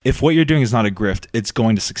If what you're doing is not a grift, it's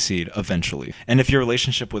going to succeed eventually. And if your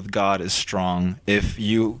relationship with God is strong, if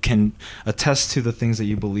you can attest to the things that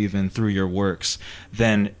you believe in through your works,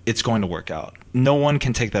 then it's going to work out. No one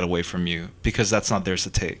can take that away from you because that's not theirs to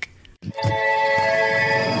take.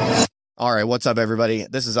 All right, what's up, everybody?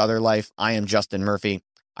 This is Other Life. I am Justin Murphy.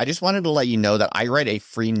 I just wanted to let you know that I write a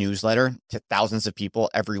free newsletter to thousands of people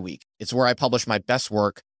every week. It's where I publish my best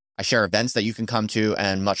work, I share events that you can come to,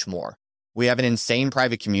 and much more. We have an insane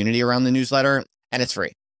private community around the newsletter, and it's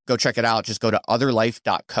free. Go check it out. Just go to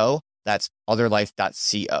otherlife.co. That's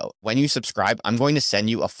otherlife.co. When you subscribe, I'm going to send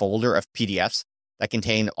you a folder of PDFs that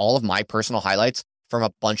contain all of my personal highlights from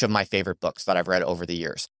a bunch of my favorite books that I've read over the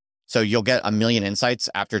years. So you'll get a million insights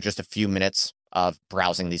after just a few minutes of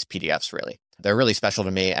browsing these PDFs, really. They're really special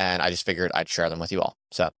to me, and I just figured I'd share them with you all.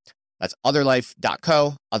 So that's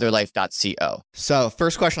otherlife.co, otherlife.co. So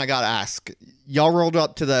first question I got to ask, y'all rolled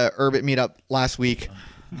up to the Urbit meetup last week,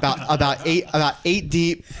 about eight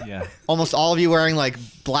deep. Yeah. Almost all of you wearing like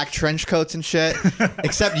black trench coats and shit,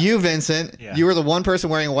 except you, Vincent. Yeah. You were the one person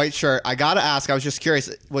wearing a white shirt. I got to ask, I was just curious,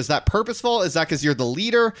 was that purposeful? Is that because you're the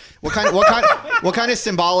leader? What kind of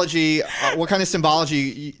symbology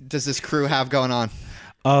does this crew have going on?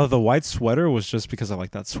 The white sweater was just because I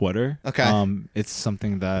like that sweater. Okay. It's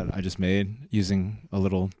something that I just made using a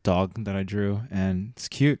little dog that I drew, and it's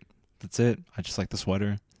cute. That's it. I just like the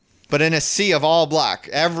sweater. But in a sea of all black,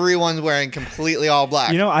 everyone's wearing completely all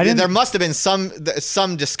black. You know, There must have been some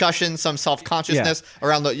discussion, some self-consciousness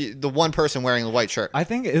around the one person wearing the white shirt. I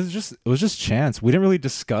think it was just chance. We didn't really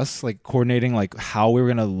discuss like coordinating like how we were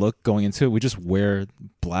gonna look going into it. We just wear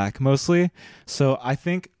black mostly. So I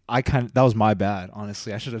think that was my bad,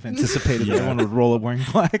 honestly. I should have anticipated that everyone would roll up wearing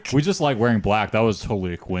black. We just like wearing black. That was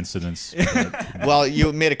totally a coincidence. Well,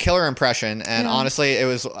 you made a killer impression, and honestly, it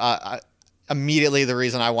was immediately the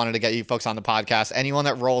reason I wanted to get you folks on the podcast. Anyone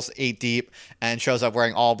that rolls 8 deep and shows up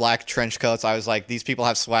wearing all black trench coats, I was like, these people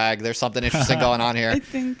have swag. There's something interesting going on here. I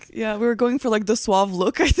think, we were going for like the suave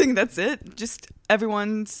look. I think that's it. Just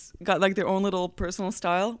everyone's got like their own little personal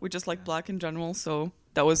style. We just like black in general, so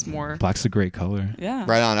that was more. Black's a great color. Yeah.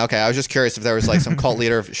 Right on. Okay, I was just curious if there was like some cult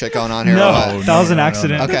leader shit going on here. No, that was an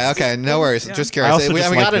accident. Okay, no worries. Yeah. Just curious. We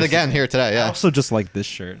got it again here today. I Yeah. also just like this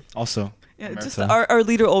shirt. Also. Yeah, just our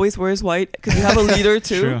leader always wears white because we have a leader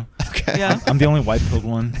too. True. Okay. Yeah. I'm the only white-pilled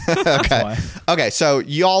one. Okay. Okay. So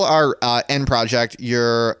y'all are End Project.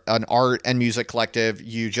 You're an art and music collective.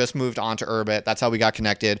 You just moved on to Urbit. That's how we got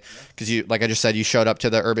connected. Because you, like I just said, you showed up to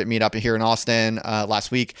the Urbit meetup here in Austin last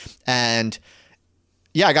week, and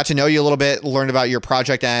yeah, I got to know you a little bit, learned about your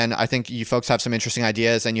project, and I think you folks have some interesting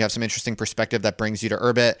ideas and you have some interesting perspective that brings you to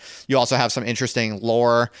Urbit. You also have some interesting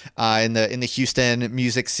lore in the Houston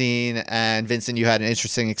music scene, and Vincent, you had an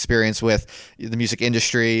interesting experience with the music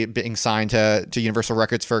industry, being signed to Universal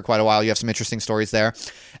Records for quite a while. You have some interesting stories there.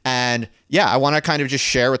 And yeah, I want to kind of just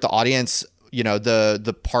share with the audience, you know,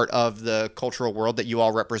 the part of the cultural world that you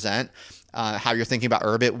all represent, how you're thinking about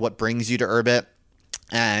Urbit, what brings you to Urbit,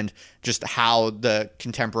 and just how the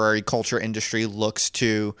contemporary culture industry looks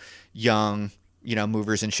to young, you know,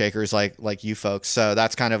 movers and shakers like you folks. So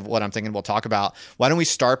that's kind of what I'm thinking we'll talk about. Why don't we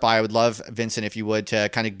start by, I would love, Vincent, if you would, to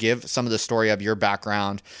kind of give some of the story of your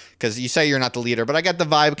background, because you say you're not the leader, but I get the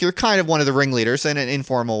vibe you're kind of one of the ringleaders in an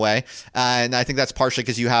informal way. And I think that's partially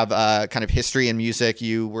because you have kind of history in music.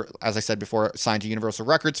 You were, as I said before, signed to Universal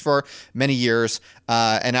Records for many years.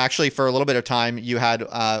 And actually for a little bit of time, you had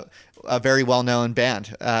a very well-known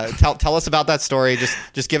band. Tell us about that story.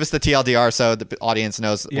 Just give us the TLDR so the audience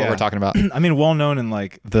knows what we're talking about. I mean, well-known in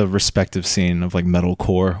like the respective scene of like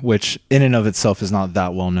metalcore, which in and of itself is not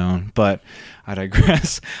that well-known, but I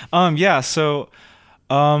digress. So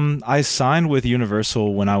I signed with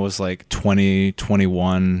Universal when I was like 20,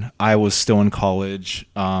 21. I was still in college.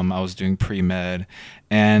 I was doing pre-med,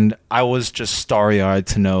 and I was just starry-eyed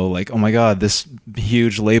to know, like, oh my God, this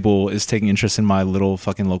huge label is taking interest in my little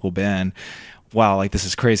fucking local band. Wow, like, this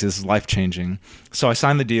is crazy. This is life-changing. So I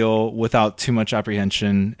signed the deal without too much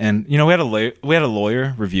apprehension. And, you know, we had a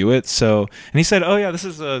lawyer review it. So, and he said, oh yeah, this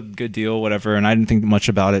is a good deal, whatever. And I didn't think much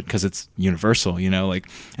about it because it's Universal, you know, like,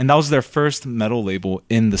 and that was their first metal label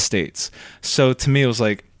in the States. So to me, it was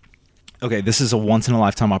like, okay, this is a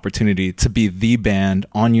once-in-a-lifetime opportunity to be the band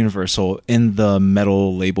on Universal in the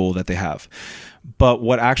metal label that they have. But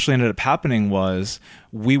what actually ended up happening was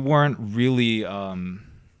we weren't really...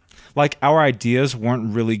 like our ideas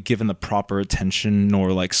weren't really given the proper attention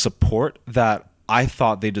nor like support that I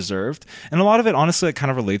thought they deserved. And a lot of it, honestly, it kind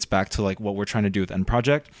of relates back to like what we're trying to do with End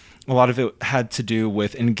Project. a lot of it had to do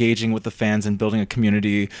with engaging with the fans and building a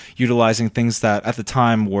community, utilizing things that at the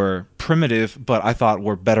time were primitive, but I thought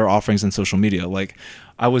were better offerings than social media. Like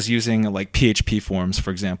I was using like PHP forums,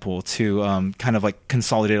 for example, to kind of like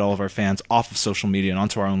consolidate all of our fans off of social media and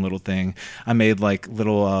onto our own little thing. I made like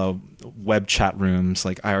little web chat rooms,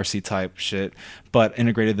 like IRC type shit, but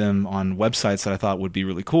integrated them on websites that I thought would be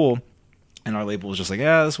really cool. And our label was just like,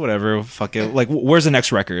 yeah, that's whatever, fuck it. Like, where's the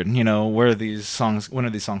next record? You know, where are these songs? When are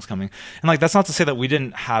these songs coming? And like, that's not to say that we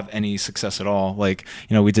didn't have any success at all. Like,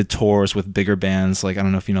 you know, we did tours with bigger bands. Like, I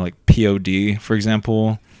don't know if you know, like POD, for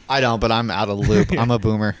example. I don't, but I'm out of the loop. I'm a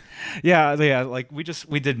boomer. Yeah. Like we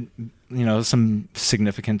did, you know, some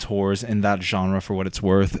significant tours in that genre for what it's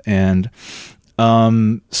worth. And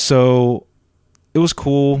so it was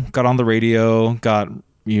cool. Got on the radio, got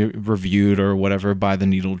reviewed or whatever by the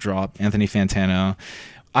Needle Drop, Anthony Fantano.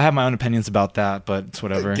 I have my own opinions about that, but it's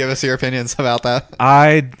whatever. Give us your opinions about that.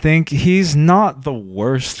 I think he's not the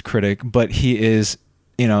worst critic, but he is,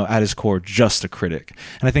 you know, at his core, just a critic.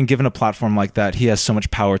 And I think given a platform like that, he has so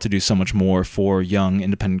much power to do so much more for young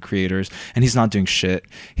independent creators, and he's not doing shit.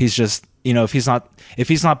 He's just, you know, if he's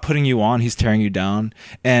not putting you on, he's tearing you down.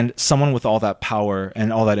 And someone with all that power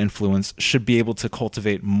and all that influence should be able to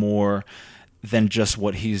cultivate more than just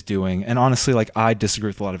what he's doing. And honestly, like, I disagree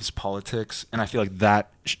with a lot of his politics, and I feel like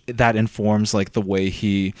that informs like the way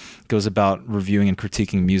he goes about reviewing and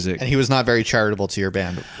critiquing music. And he was not very charitable to your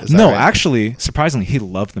band. No, right? Actually, surprisingly, he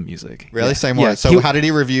loved the music. Really? Yeah. Say more. Yeah, So how did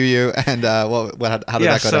he review you, and how did that go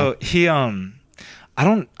down? So he I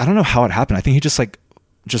don't know how it happened. I think he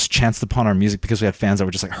just chanced upon our music because we had fans that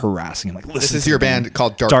were just like harassing him, like, listen. This is your band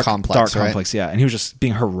called Dark Complex, Dark right? Complex, yeah. And he was just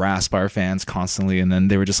being harassed by our fans constantly, and then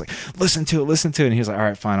they were just like, listen to it. And he was like, all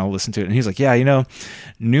right, fine, I'll listen to it. And he was like, yeah, you know,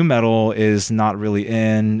 nu metal is not really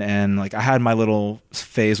in, and like I had my little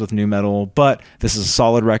phase with nu metal, but this is a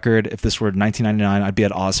solid record. If this were 1999, I'd be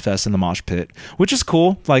at Ozfest in the mosh pit, which is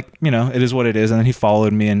cool. Like, you know, it is what it is. And then he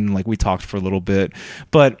followed me, and like we talked for a little bit,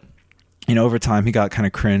 but you know, over time he got kind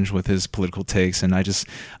of cringe with his political takes, and I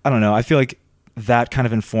don't know. I feel like that kind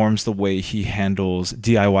of informs the way he handles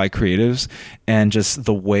DIY creatives, and just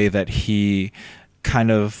the way that he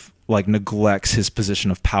kind of like neglects his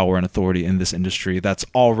position of power and authority in this industry that's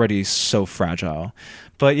already so fragile.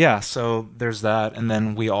 But yeah, so there's that. And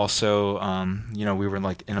then we also, you know, we were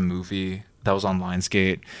like in a movie that was on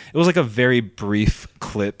Lionsgate. It was like a very brief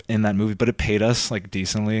clip in that movie, but it paid us like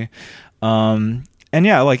decently. And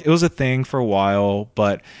yeah, like it was a thing for a while,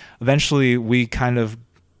 but eventually we kind of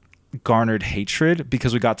garnered hatred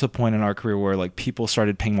because we got to a point in our career where like people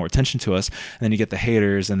started paying more attention to us, and then you get the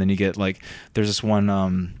haters, and then you get like, there's this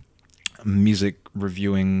one music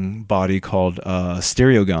reviewing body called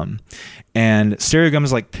Stereogum, and Stereogum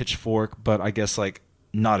is like Pitchfork, but I guess like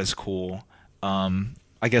not as cool.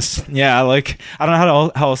 I guess, yeah, like, I don't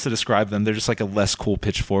know how else to describe them. They're just like a less cool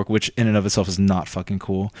Pitchfork, which in and of itself is not fucking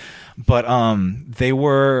cool. But they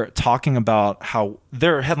were talking about how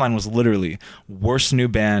their headline was literally worst new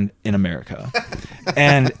band in America.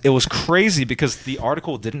 And it was crazy because the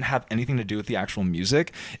article didn't have anything to do with the actual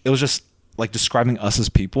music. It was just like describing us as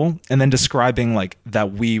people, and then describing like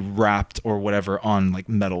that we rapped or whatever on like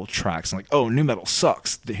metal tracks, and like, oh, nu metal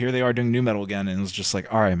sucks, here they are doing nu metal again. And it was just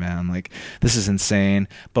like, all right, man, like this is insane,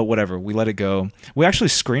 but whatever, we let it go. We actually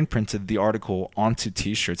screen printed the article onto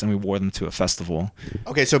t-shirts, and we wore them to a festival.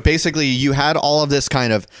 Okay, so basically you had all of this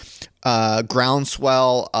kind of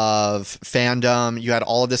groundswell of fandom. You had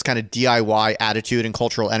all of this kind of DIY attitude and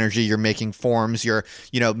cultural energy. You're making forms, you're,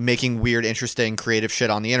 you know, making weird, interesting, creative shit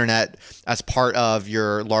on the internet as part of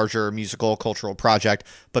your larger musical cultural project.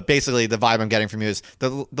 But basically the vibe I'm getting from you is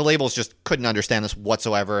the labels just couldn't understand this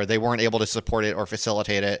whatsoever. They weren't able to support it or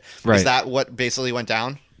facilitate it. Right. Is that what basically went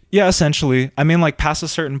down? Yeah, essentially. I mean, like, past a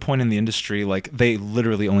certain point in the industry, like, they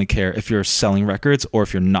literally only care if you're selling records or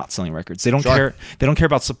if you're not selling records. They don't care. They don't care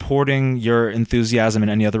about supporting your enthusiasm in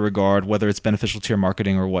any other regard, whether it's beneficial to your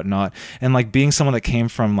marketing or whatnot. And like, being someone that came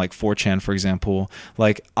from like 4chan, for example,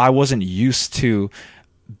 like, I wasn't used to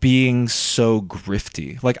being so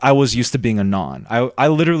grifty. Like, I was used to being a non. I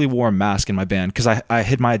literally wore a mask in my band because I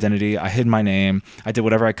hid my identity, I hid my name, I did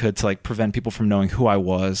whatever I could to like prevent people from knowing who I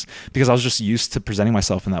was, because I was just used to presenting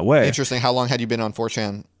myself in that way. Interesting. How long had you been on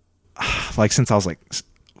 4chan? Like since I was like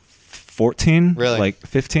 14, really? Like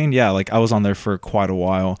 15. Yeah, like I was on there for quite a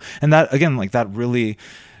while, and that, again, like that really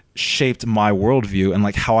shaped my worldview and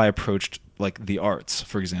like how I approached like the arts,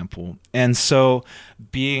 for example. And so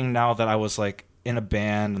being, now that I was like in a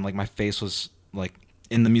band and like my face was like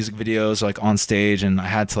in the music videos, like on stage, and I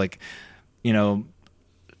had to like, you know,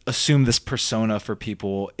 assume this persona for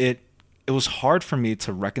people, it was hard for me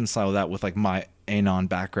to reconcile that with like my anon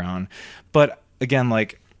background. But again,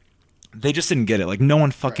 like, they just didn't get it. Like, no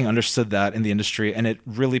one fucking understood that in the industry, and it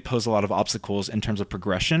really posed a lot of obstacles in terms of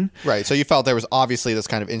progression. Right. So you felt there was obviously this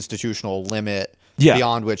kind of institutional limit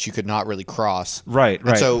beyond which you could not really cross. Right.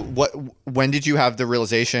 And so when did you have the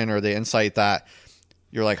realization or the insight that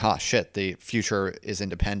you're like, "Huh, shit, the future is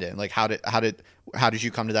independent"? Like, how did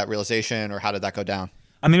you come to that realization, or how did that go down?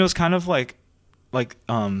 I mean, it was kind of like it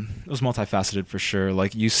was multifaceted for sure.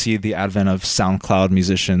 Like, you see the advent of SoundCloud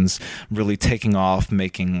musicians really taking off,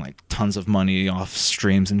 making like tons of money off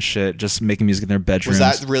streams and shit, just making music in their bedrooms.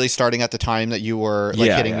 Was that really starting at the time that you were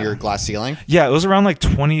like hitting your glass ceiling? Yeah, it was around like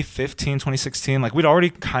 2015, 2016. Like, we'd already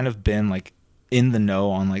kind of been like in the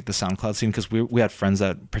know on like the SoundCloud scene, because we had friends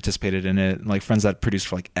that participated in it, like friends that produced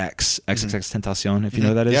for like XXXTentacion, if you know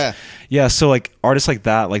who that is. Yeah. So like artists like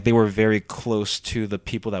that, like they were very close to the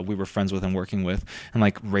people that we were friends with and working with, and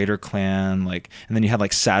like Raider Clan, like, and then you had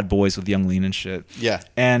like Sad Boys with Young Lean and shit. Yeah.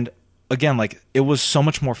 And again, like, it was so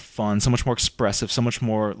much more fun, so much more expressive, so much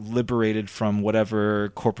more liberated from whatever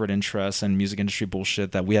corporate interests and music industry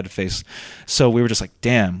bullshit that we had to face. So we were just like,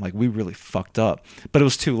 damn, like, we really fucked up. But it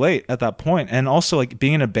was too late at that point. And also, like,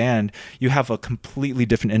 being in a band, you have a completely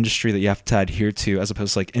different industry that you have to adhere to, as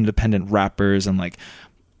opposed to like independent rappers and like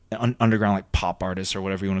underground like pop artists or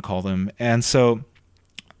whatever you want to call them. And so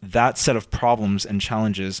that set of problems and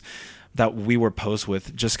challenges that we were posed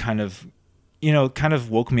with just kind of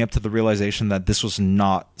woke me up to the realization that this was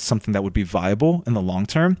not something that would be viable in the long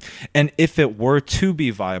term. And if it were to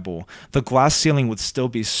be viable, the glass ceiling would still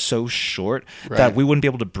be so short that we wouldn't be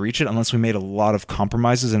able to breach it unless we made a lot of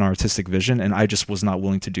compromises in our artistic vision. And I just was not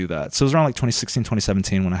willing to do that. So it was around like 2016,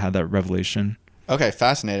 2017 when I had that revelation. Okay,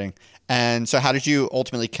 fascinating. And so how did you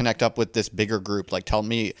ultimately connect up with this bigger group? Like, tell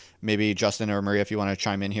me, maybe Justin or Maria, if you want to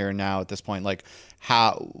chime in here now at this point, like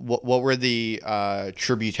what were the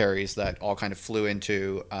tributaries that all kind of flew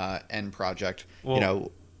into End Project?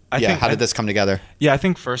 Well, how did this come together? Yeah, I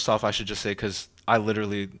think first off, I should just say, because I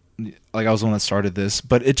literally, like, I was the one that started this,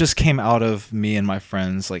 but it just came out of me and my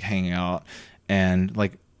friends, like, hanging out, and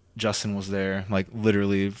like, Justin was there, like,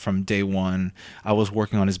 literally from day one. I was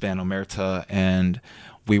working on his band Omerta, and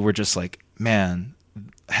we were just like, man,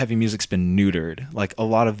 heavy music's been neutered. Like, a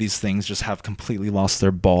lot of these things just have completely lost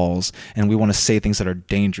their balls, and we want to say things that are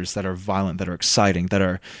dangerous, that are violent, that are exciting, that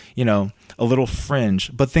are, a little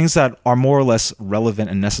fringe, but things that are more or less relevant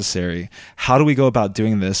and necessary. How do we go about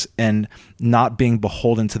doing this and not being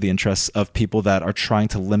beholden to the interests of people that are trying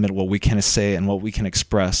to limit what we can say and what we can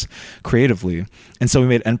express creatively? And so we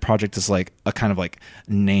made End Project as like a kind of like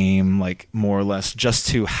name, like more or less just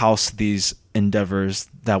to house these endeavors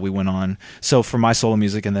that we went on. So for my solo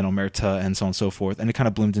music, and then Omerta, and so on and so forth. And it kind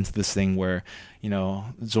of bloomed into this thing where,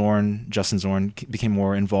 Justin Zorn became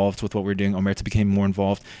more involved with what we were doing. Omerta became more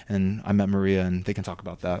involved, and I met Maria, and they can talk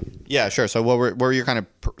about that. Yeah, sure. So what were your kind of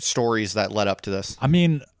stories that led up to this? I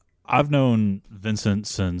mean, I've known Vincent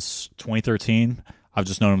since 2013. I've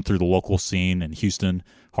just known him through the local scene in Houston,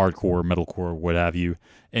 hardcore, metalcore, what have you.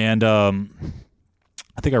 And I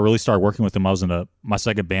think I really started working with him. I was in my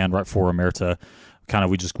second band right before Omerta.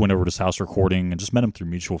 We just went over to his house recording and just met him through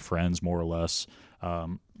mutual friends, more or less.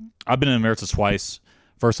 I've been in Omerta twice.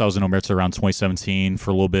 First, I was in Omerta around 2017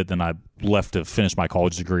 for a little bit. Then I left to finish my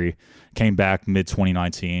college degree. Came back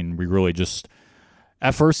mid-2019. We really just...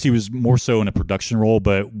 At first, he was more so in a production role,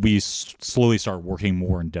 but we slowly started working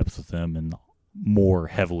more in depth with him and more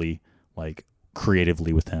heavily, like,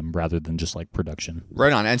 creatively with him rather than just, like, production.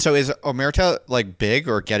 Right on. And so is Omerta, like, big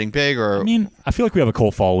or getting big? Or I mean, I feel like we have a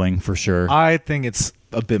cult following for sure. I think it's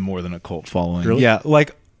a bit more than a cult following. Really? Yeah,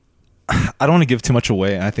 like, I don't want to give too much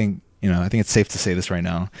away. I think it's safe to say this right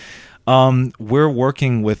now. We're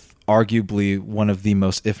working with arguably one of the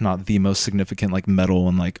most, if not the most significant, like, metal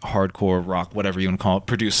and like hardcore rock, whatever you want to call it,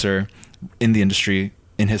 producer in the industry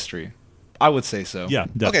in history. I would say so. Yeah.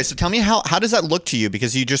 Definitely. Okay, so tell me how does that look to you?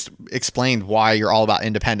 Because you just explained why you're all about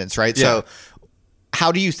independence, right? Yeah. So how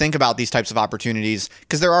do you think about these types of opportunities?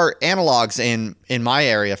 Because there are analogs in my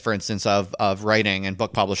area, for instance, of writing and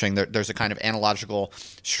book publishing. There's a kind of analogical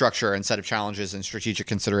structure and set of challenges and strategic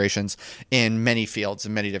considerations in many fields,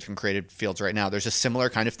 in many different creative fields right now. There's a similar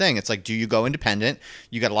kind of thing. It's like, do you go independent?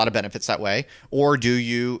 You get a lot of benefits that way. Or do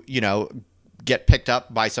you, get picked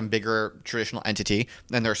up by some bigger traditional entity,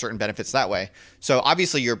 then there are certain benefits that way. So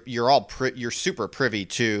obviously you're super privy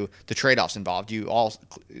to the trade-offs involved. You all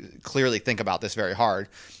clearly think about this very hard.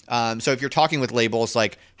 So if you're talking with labels,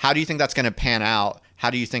 like, how do you think that's going to pan out?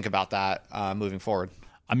 How do you think about that moving forward?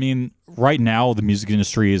 I mean, right now the music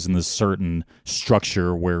industry is in this certain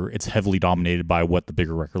structure where it's heavily dominated by what the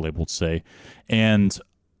bigger record labels say. And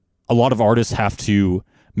a lot of artists have to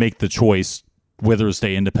make the choice whether to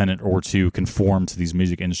stay independent or to conform to these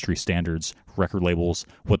music industry standards, record labels,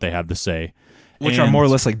 what they have to say. Which are more or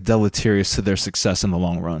less like deleterious to their success in the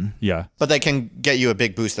long run. Yeah. But they can get you a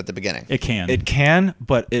big boost at the beginning. It can. It can,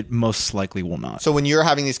 but it most likely will not. So when you're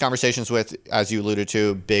having these conversations with, as you alluded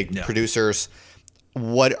to, big producers,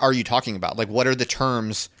 what are you talking about? Like, what are the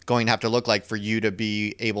terms going to have to look like for you to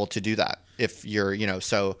be able to do that? If you're,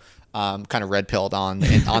 so kind of red pilled on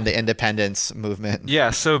the independence movement. Yeah.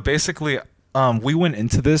 So basically, we went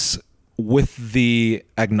into this with the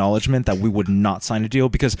acknowledgement that we would not sign a deal,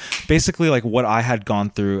 because basically like what I had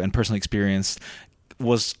gone through and personally experienced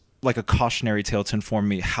was like a cautionary tale to inform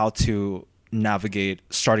me how to navigate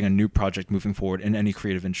starting a new project moving forward in any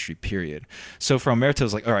creative industry, period. So for Omerta, it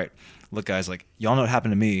was like, all right, look guys, like y'all know what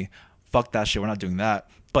happened to me. Fuck that shit. We're not doing that.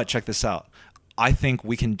 But check this out. I think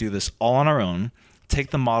we can do this all on our own.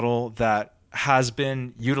 Take the model that has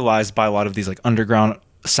been utilized by a lot of these like underground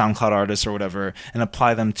SoundCloud artists or whatever and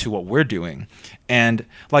apply them to what we're doing. And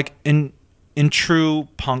like in true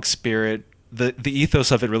punk spirit, the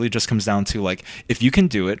ethos of it really just comes down to like, if you can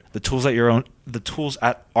do it, the tools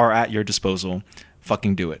are at your disposal,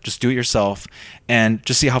 fucking do it. Just do it yourself and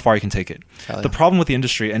just see how far you can take it. The problem with the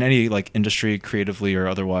industry, and any like industry creatively or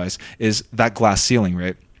otherwise, is that glass ceiling,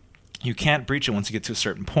 right? You can't breach it once you get to a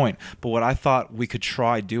certain point. But what I thought we could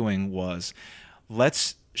try doing was,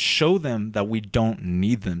 let's show them that we don't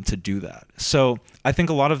need them to do that. So I think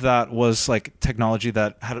a lot of that was like technology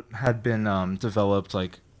that had been developed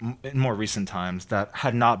like in more recent times that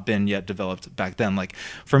had not been yet developed back then. Like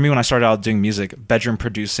for me, when I started out doing music, bedroom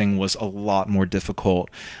producing was a lot more difficult.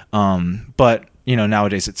 But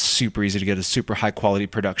nowadays it's super easy to get a super high quality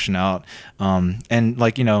production out. And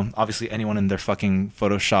like, obviously anyone in their fucking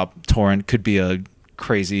Photoshop torrent could be a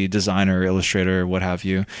crazy designer, illustrator, what have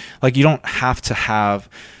you. Like you don't have to have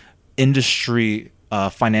industry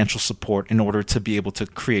financial support in order to be able to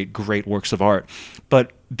create great works of art.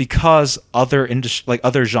 But because other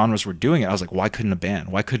genres were doing it, I was like, why couldn't a band?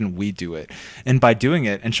 Why couldn't we do it? And by doing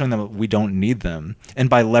it and showing them that we don't need them, and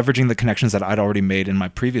by leveraging the connections that I'd already made in my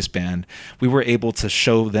previous band, we were able to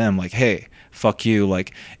show them like, hey, fuck you.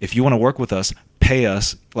 Like if you want to work with us, pay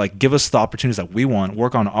us, like give us the opportunities that we want,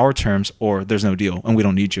 work on our terms, or there's no deal and we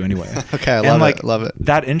don't need you anyway. Okay, love it.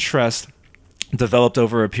 That interest developed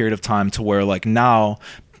over a period of time to where like now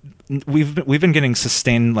we've been getting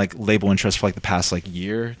sustained like label interest for like the past like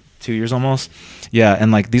year, 2 years almost. Yeah,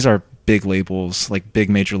 and like these are big labels, like big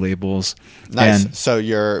major labels. Nice. And so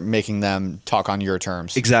you're making them talk on your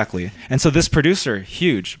terms. Exactly. And so this producer,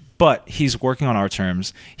 huge, but he's working on our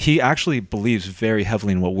terms. He actually believes very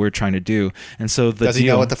heavily in what we're trying to do. And so does he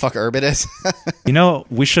know what the fuck Urbit is?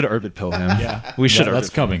 We should Urbit pill him. Yeah. We should.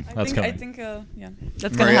 That's coming. I think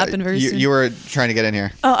that's going to happen very soon. You were trying to get in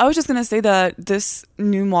here. I was just going to say that this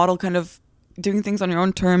new model, kind of doing things on your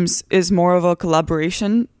own terms, is more of a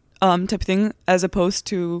collaboration type thing, as opposed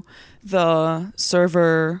to the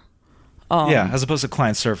server. As opposed to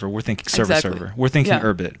client server, we're thinking server. We're thinking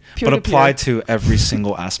Urbit, Peer but to applied to every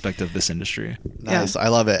single aspect of this industry. Nice, I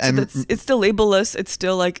love it. And it's still labelless. It's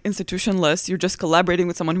still like institutionless. You're just collaborating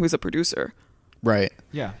with someone who is a producer. Right.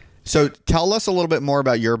 Yeah. So tell us a little bit more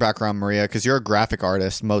about your background, Maria, because you're a graphic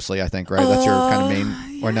artist mostly, I think, right? That's your kind of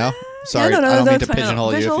main, or no? Sorry, I don't mean to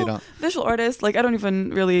pigeonhole you if you don't. Visual artist, like I don't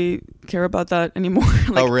even really care about that anymore.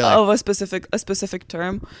 Like, really? Of a specific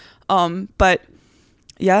term, but.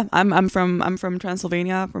 Yeah, I'm from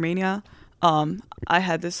Transylvania, Romania. I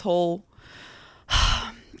had this whole,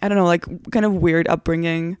 I don't know, like kind of weird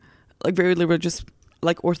upbringing, like very religious,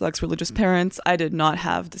 like Orthodox religious parents. I did not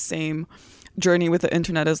have the same journey with the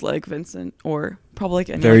internet as like Vincent, or probably like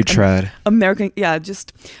any very trad American. Yeah,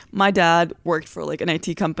 just my dad worked for like an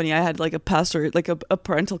IT company. I had like a password, like a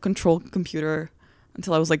parental control computer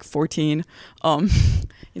until I was like 14.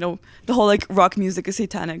 The whole like rock music is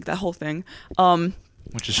satanic, that whole thing.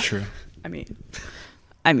 Which is true. I mean,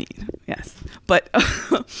 yes. But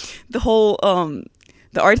the whole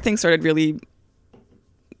the art thing started really.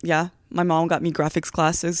 Yeah, my mom got me graphics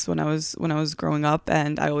classes when I was growing up,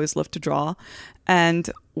 and I always loved to draw. And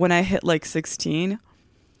when I hit like 16,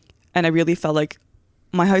 and I really felt like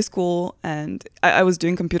my high school, and I was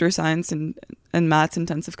doing computer science and maths,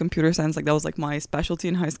 intensive computer science, like that was like my specialty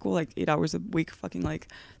in high school, like 8 hours a week, fucking like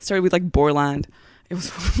started with like Borland. It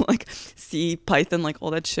was like C, Python, like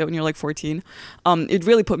all that shit when you're like 14. It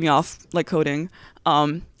really put me off like coding.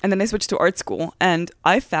 And then I switched to art school, and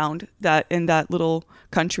I found that in that little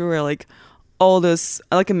country where like all this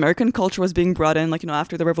like American culture was being brought in, like,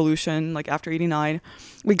 after the revolution, like after 89,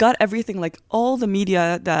 we got everything, like all the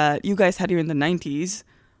media that you guys had here in the 90s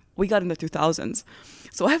we got in the 2000s.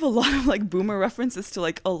 So I have a lot of like boomer references to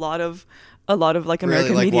like a lot of like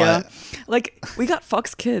American Really? Like media. what? Like we got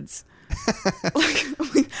Fox Kids. Like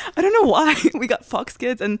I don't know why we got Fox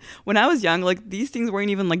Kids, and when I was young, like these things weren't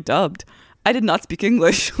even like dubbed. I did not speak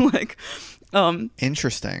English. Like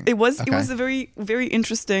Interesting. it was Okay. a very, very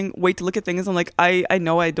interesting way to look at things. I'm like, I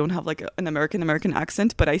know I don't have like an American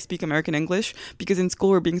accent, but I speak American English because in school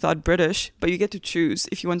we're being taught British, but you get to choose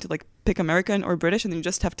if you want to like pick American or British, and then you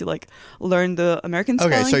just have to like learn the American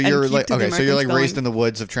spelling. Okay, so and you're keep like to the so you're like American raised spelling. in the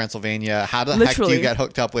woods of Transylvania. How the heck do Literally. you get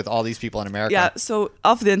hooked up with all these people in America? Yeah, so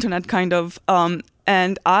off the internet kind of.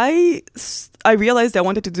 And I realized I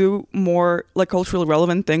wanted to do more like culturally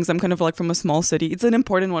relevant things. I'm kind of like from a small city. It's an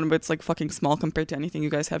important one, but it's like fucking small compared to anything you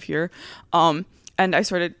guys have here. And I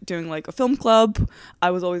started doing like a film club. I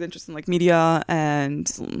was always interested in like media and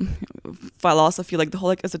philosophy, like the whole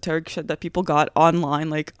like esoteric shit that people got online.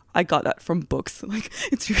 Like I got that from books. Like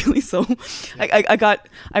it's really so.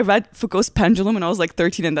 I read Foucault's Pendulum when I was like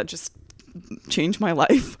 13, and that just changed my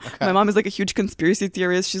life. My mom is like a huge conspiracy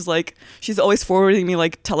theorist. She's always forwarding me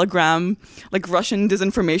like Telegram, like Russian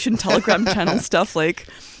disinformation Telegram channel stuff, like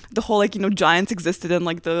the whole like, you know, giants existed in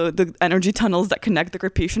like the energy tunnels that connect the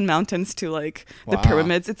Carpathian Mountains to like the Wow.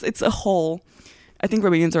 pyramids. It's a whole. I think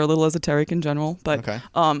Romanians are a little esoteric in general, but Okay.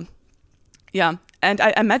 yeah. And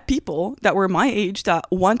I met people that were my age that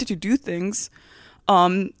wanted to do things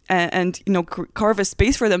and you know, carve a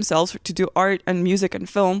space for themselves to do art and music and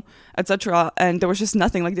film, etc. And there was just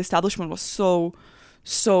nothing. Like the establishment was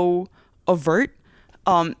so overt.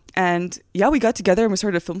 And yeah, we got together and we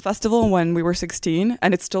started a film festival when we were 16,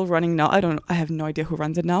 and it's still running now. I have no idea who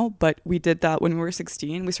runs it now, but we did that when we were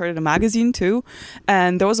 16. We started a magazine too,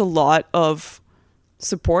 and there was a lot of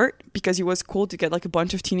support because it was cool to get like a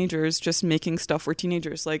bunch of teenagers just making stuff for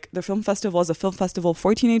teenagers. Like the film festival was a film festival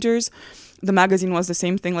for teenagers. The magazine was the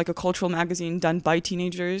same thing, like a cultural magazine done by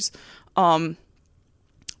teenagers.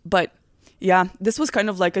 But yeah, this was kind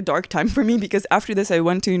of like a dark time for me because after this I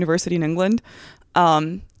went to university in England.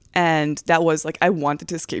 And that was like, I wanted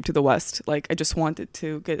to escape to the West. Like I just wanted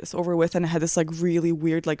to get this over with. And I had this like really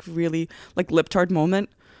weird, like really like liptard moment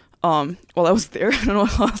while I was there. I don't know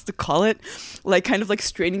how else to call it. Like kind of like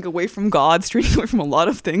straining away from God, straining away from a lot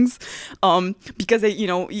of things. Because you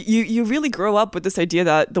know, you really grow up with this idea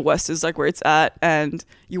that the West is like where it's at, and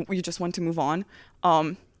you just want to move on.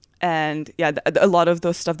 And yeah, a lot of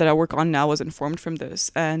the stuff that I work on now was informed from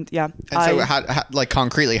this. And yeah, And so, how, like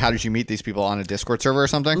concretely, how did you meet these people on a Discord server or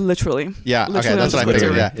something? literally. Yeah, Literally okay, on that's a what I Discord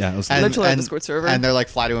figured. server. Yeah, Yeah, it was literally on a Discord server. And they're like,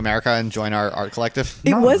 fly to America and join our art collective.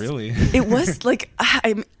 It Not was really. It was like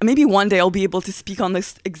maybe one day I'll be able to speak on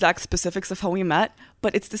this exact specifics of how we met,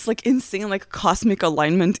 but it's this like insane like cosmic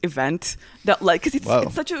alignment event that like because Whoa.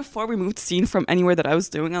 it's such a far removed scene from anywhere that I was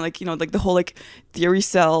doing, and like, you know, like the whole like theory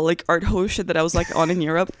cell like art host shit that I was like on in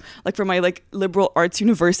Europe, like for my like liberal arts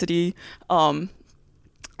university.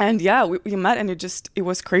 And yeah, we met, and it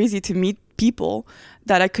was crazy to meet people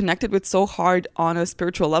that I connected with so hard on a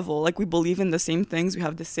spiritual level. Like we believe in the same things, we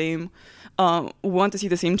have the same, we want to see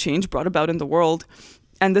the same change brought about in the world.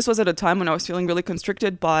 And this was at a time when I was feeling really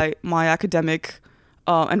constricted by my academic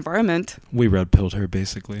environment. We red pilled her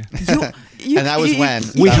basically. And that was when?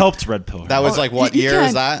 We That- helped red pill her. That was like what you year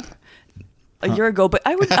is can't- that? A year ago, but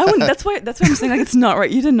I wouldn't. That's why I'm saying like it's not right.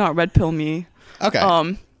 You did not red pill me. Okay.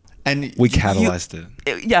 And we catalyzed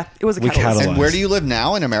it. Yeah, it was a We catalyst. and where do you live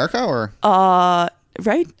now in America or?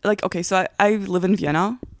 Right? Like okay, so I live in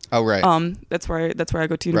Vienna. Oh right. That's where I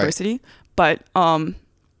go to university. But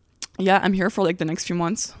yeah, I'm here for like the next few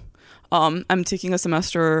months. I'm taking a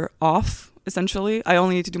semester off essentially. I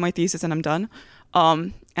only need to do my thesis and I'm done.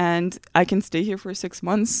 And I can stay here for 6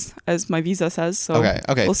 months as my visa says. So Okay,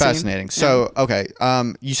 we'll see. fascinating. Yeah. So, okay,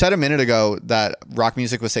 you said a minute ago that rock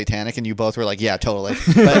music was satanic, and you both were like, "Yeah, totally."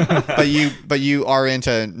 But you are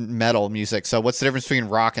into metal music. So, what's the difference between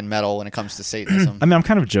rock and metal when it comes to Satanism? I mean, I'm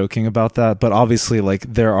kind of joking about that, but obviously, like,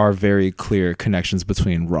 there are very clear connections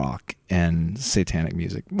between rock and satanic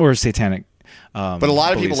music or satanic. But a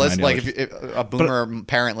lot of people beliefs and listen, like ideologies. if a boomer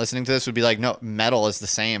parent listening to this would be like, "No, metal is the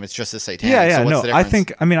same. It's just as satanic." Yeah, So what's the I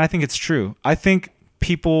difference? think it's true. I think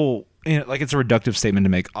people, you know, like, it's a reductive statement to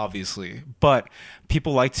make, obviously, but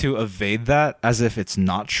people like to evade that as if it's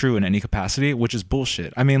not true in any capacity, which is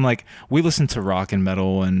bullshit. I mean, like, we listen to rock and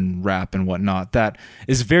metal and rap and whatnot that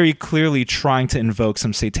is very clearly trying to invoke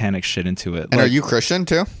some satanic shit into it. And are you Christian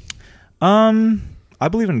too? I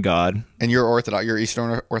believe in God. And you're Orthodox. You're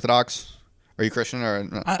Eastern Orthodox. Are you Christian or?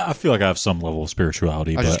 I feel like I have some level of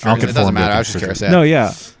spirituality, I was but just I don't curious. It conform doesn't matter. to I was just Christian. curious. Yeah.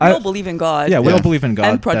 No, yeah. We all believe in God. Yeah, we Yeah. all believe in God.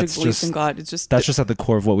 And Project That's believes just, in God. It's just that's just at the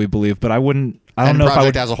core of what we believe. But I don't And know if I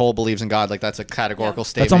Project would. as a whole believes in God. Like that's a categorical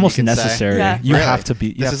statement. That's almost you can say. necessary. Yeah. You Really? have to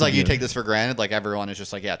be. This have is to like you be- take this for granted. Like everyone is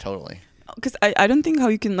just like, yeah, totally. because I don't think how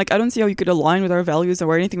you can like I don't see how you could align with our values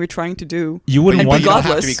or anything we're trying to do. You wouldn't And want be you don't have to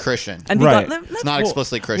godless. be Christian. And be Right. God. It's not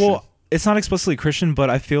explicitly Christian. Well, it's not explicitly Christian, but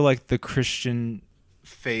I feel like the Christian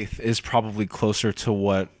faith is probably closer to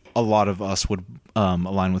what a lot of us would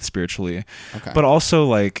align with spiritually. Okay. But also,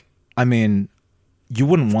 like, I mean, you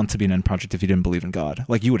wouldn't want to be an end project if you didn't believe in God.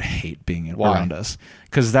 Like, you would hate being Why? around us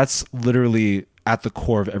because that's literally at the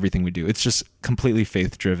core of everything we do. It's just completely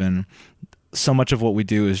faith driven. So much of what we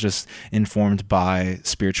do is just informed by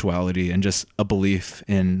spirituality and just a belief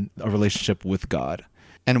in a relationship with God.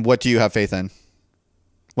 And what do you have faith in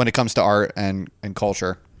when it comes to art and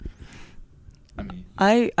culture? I mean,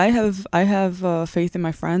 I have faith in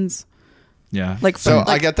my friends. yeah. Like So from, like,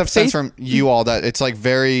 I get the sense faith- from you all that it's like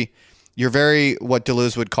you're very what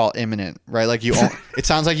Deleuze would call immanent, right? Like it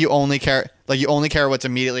sounds like you only care what's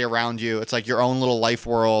immediately around you. It's like your own little life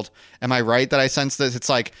world. Am I right that I sense this? It's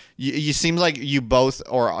like you seem like you both,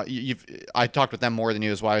 or I talked with them more than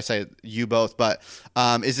you, is why I say you both. But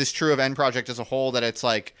is this true of End Project as a whole? That it's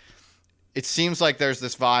like it seems like there's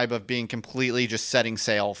this vibe of being completely just setting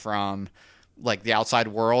sail from like the outside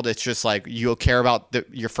world. It's just like you'll care about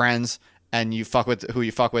your friends and you fuck with who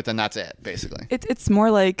you fuck with, and that's it, basically. It's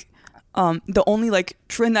more like the only like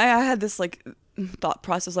trend. I had this like thought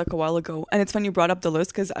process like a while ago, and it's funny you brought up the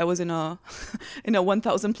list because I was in a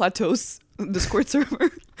 1000 Plateaus Discord server,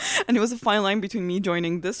 and it was a fine line between me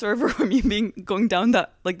joining this server or me going down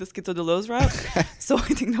that like the Schizo Deleuze route. So I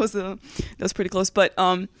think that was pretty close. But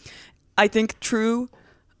I think true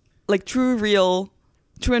and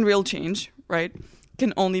real change, right,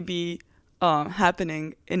 can only be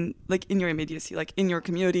happening in your immediacy, like in your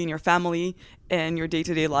community, in your family, and your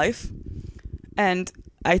day-to-day life. And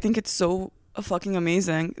I think it's so fucking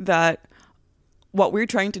amazing that what we're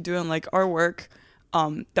trying to do in like our work,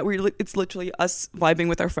 it's literally us vibing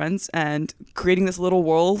with our friends and creating this little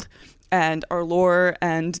world and our lore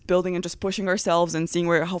and building and just pushing ourselves and seeing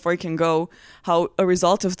how far it can go. How a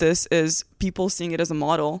result of this is people seeing it as a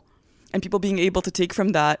model and people being able to take from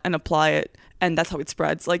that and apply it. And that's how it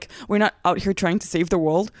spreads. Like, we're not out here trying to save the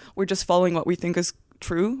world. We're just following what we think is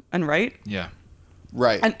true and right. yeah.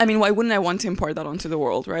 Right. And I mean, why wouldn't I want to impart that onto the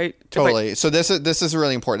world, right? Totally. So this is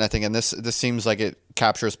really important, I think, and this seems like it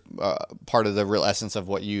captures part of the real essence of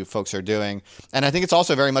what you folks are doing, and I think it's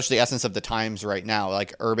also very much the essence of the times right now.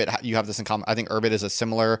 Like Urbit, you have this in common. I think Urbit is a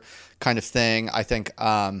similar kind of thing. I think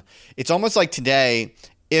it's almost like today,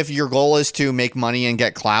 if your goal is to make money and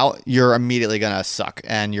get clout, you're immediately gonna suck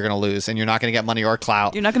and you're gonna lose, and you're not gonna get money or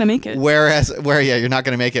clout. You're not gonna make it. You're not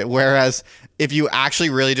gonna make it. Whereas if you actually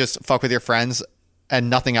really just fuck with your friends and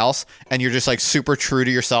nothing else, and you're just like super true to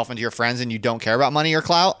yourself and to your friends, and you don't care about money or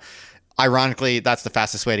clout, ironically, that's the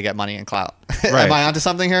fastest way to get money and clout. Right. Am I onto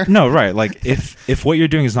something here? No, right. Like if what you're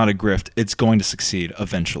doing is not a grift, it's going to succeed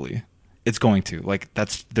eventually. It's going to. Like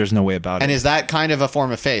there's no way about And it. is that kind of a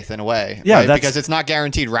form of faith in a way? Yeah, right? that's- Because it's not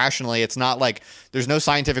guaranteed rationally. It's not like there's no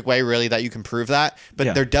scientific way really that you can prove that. But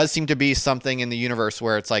Yeah. there does seem to be something in the universe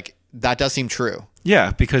where it's like that does seem true.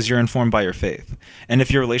 Yeah, because you're informed by your faith. And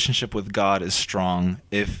if your relationship with God is strong,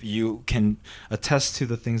 if you can attest to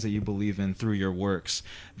the things that you believe in through your works,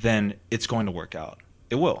 then it's going to work out.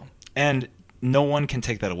 It will. And no one can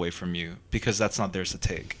take that away from you because that's not theirs to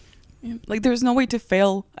take. Yeah. Like, there's no way to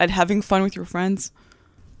fail at having fun with your friends.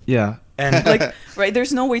 Yeah. And Like, right,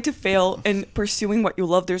 there's no way to fail in pursuing what you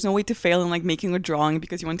love. There's no way to fail in like making a drawing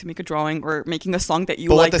because you want to make a drawing, or making a song that you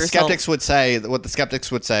But like what the yourself. skeptics would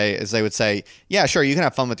say is they would say, yeah, sure, you can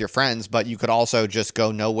have fun with your friends, but you could also just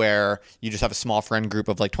go nowhere. You just have a small friend group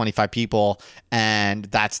of like 25 people, and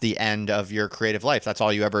that's the end of your creative life. That's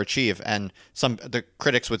all you ever achieve. And the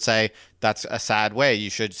critics would say that's a sad way.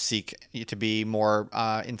 You should seek to be more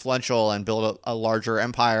influential and build a larger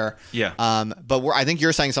empire. Yeah. But I think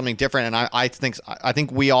you're saying something different, and I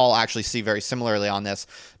think we all actually see very similarly on this,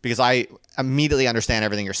 because I immediately understand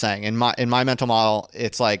everything you're saying. In my mental model,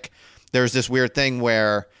 it's like there's this weird thing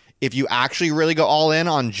where if you actually really go all in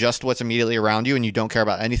on just what's immediately around you and you don't care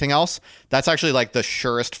about anything else, that's actually like the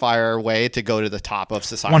surest fire way to go to the top of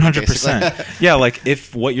society. 100%. Yeah, like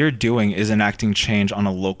if what you're doing is enacting change on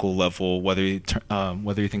a local level, whether you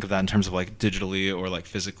think of that in terms of like digitally or like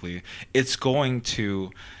physically, it's going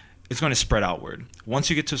to it's going to spread outward. Once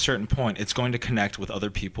you get to a certain point, it's going to connect with other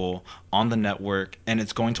people on the network, and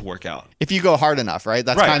it's going to work out. If you go hard enough, right?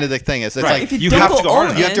 That's Right. kind of the thing. It's Right. like If you don't have to go hard all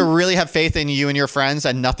enough. you have to in- really have faith in you and your friends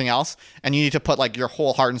and nothing else, and you need to put like your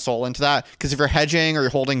whole heart and soul into that. Because if you're hedging or you're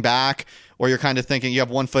holding back, or you're kind of thinking you have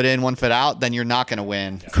 1 foot in, 1 foot out, then you're not going to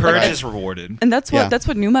win. Courage Right? is rewarded. And that's Yeah.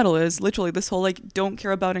 what new metal is. Literally, this whole like don't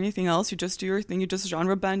care about anything else. You just do your thing. You just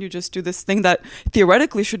genre band. You just do this thing that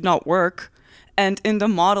theoretically should not work, and in the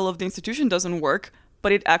model of the institution doesn't work,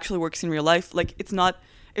 but it actually works in real life. Like it's not.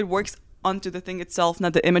 It works onto the thing itself,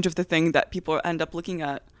 not the image of the thing that people end up looking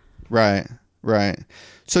at. Right, right.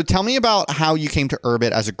 So tell me about how you came to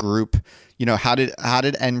Urbit as a group. You know, how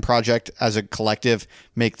did N Project as a collective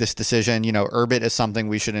make this decision? You know, Urbit is something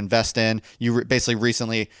we should invest in. You basically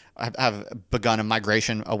recently have begun a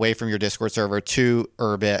migration away from your Discord server to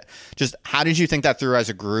Urbit. Just how did you think that through as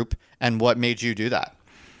a group, and what made you do that?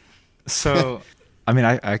 So, I mean,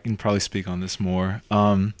 I can probably speak on this more.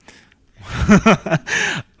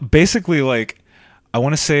 Basically, like, I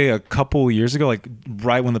want to say a couple years ago, like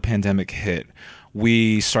right when the pandemic hit,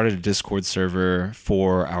 we started a Discord server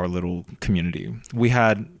for our little community. We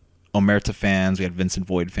had Omerta fans, we had Vincent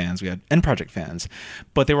Void fans, we had N Project fans,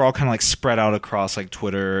 but they were all kind of like spread out across like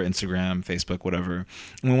Twitter, Instagram, Facebook, whatever.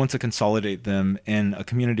 And we want to consolidate them in a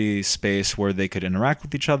community space where they could interact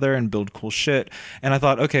with each other and build cool shit. And I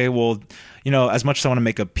thought, okay, well, you know, as much as I want to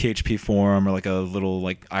make a PHP forum or like a little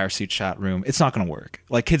like IRC chat room, it's not going to work.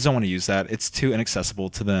 Like kids don't want to use that. It's too inaccessible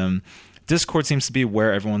to them. Discord seems to be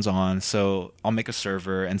where everyone's on, so I'll make a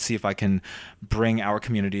server and see if I can bring our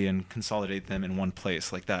community and consolidate them in one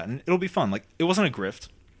place like that. And it'll be fun. Like, it wasn't a grift.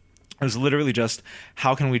 It was literally just,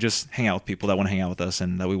 how can we just hang out with people that want to hang out with us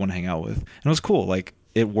and that we want to hang out with? And it was cool. Like,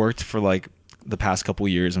 it worked for, like, the past couple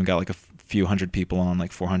of years, and we got, like, a few hundred people on,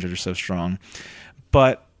 like, 400 or so strong.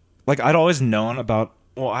 But, like, I'd always known about...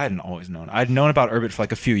 Well, I hadn't always known. I'd known about Urbit for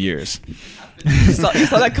like a few years. You saw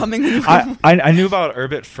that coming. When you I knew about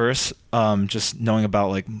Urbit first, just knowing about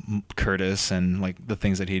like Curtis and like the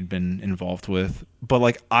things that he'd been involved with. But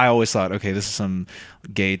like I always thought, okay, this is some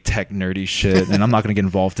gay tech nerdy shit, and I'm not gonna get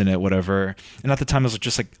involved in it, whatever. And at the time, it was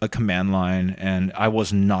just like a command line, and I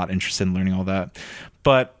was not interested in learning all that.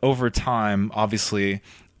 But over time, obviously,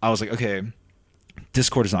 I was like, okay,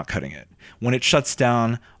 Discord is not cutting it. When it shuts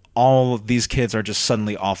down, all of these kids are just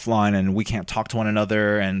suddenly offline and we can't talk to one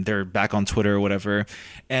another and they're back on Twitter or whatever.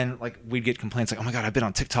 And like we'd get complaints like, oh my God, I've been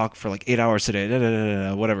on TikTok for like 8 hours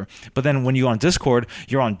today, whatever. But then when you're on Discord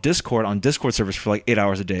on Discord servers for like 8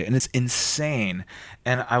 hours a day, and it's insane.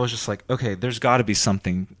 And I was just like, okay, there's got to be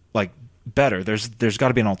something like better. There's got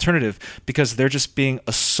to be an alternative, because they're just being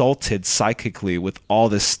assaulted psychically with all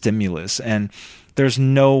this stimulus, and there's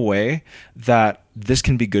no way that this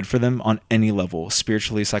can be good for them on any level,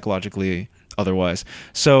 spiritually, psychologically, otherwise.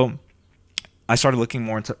 So I started looking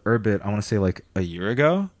more into Urbit, I want to say like a year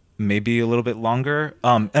ago, maybe a little bit longer.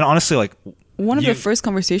 And honestly, like one of the first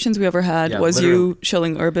conversations we ever had was literally. you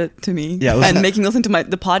showing Urbit to me, Yeah, it was- and making listen to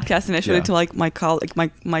the podcast, and I showed Yeah. it to like my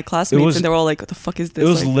classmates, was- and they were all like, "What the fuck is this?" it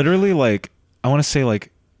was Like, literally like, I want to say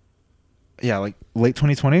like, yeah, like late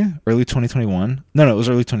 2020, early 2021. No, it was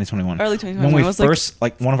early 2021. Early 2021. When we It was like first,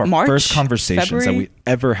 like one of our March, first conversations that February? we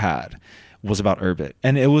ever had was about Urbit.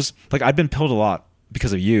 And it was like, I'd been pilled a lot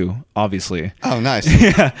because of you, obviously. Oh, nice.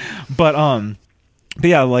 Yeah. But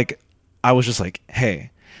yeah, like I was just like, hey,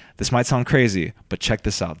 this might sound crazy, but check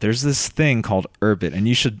this out. There's this thing called Urbit, and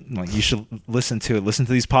you should listen to it, listen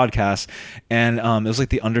to these podcasts. And it was like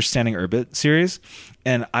the Understanding Urbit series.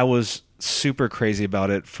 And I was super crazy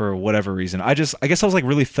about it for whatever reason. I guess I was like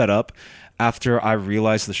really fed up after I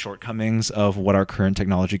realized the shortcomings of what our current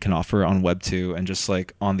technology can offer on Web 2 and just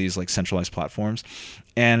like on these like centralized platforms.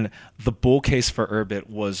 And the bull case for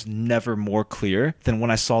Urbit was never more clear than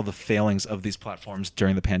when I saw the failings of these platforms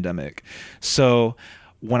during the pandemic. So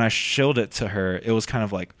when I showed it to her, it was kind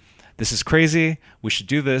of like, this is crazy, we should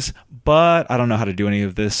do this, but I don't know how to do any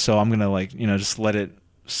of this, so I'm gonna like, just let it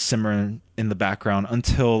simmer in the background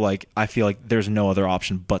until like I feel like there's no other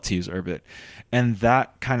option but to use Urbit. And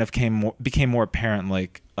that kind of became more apparent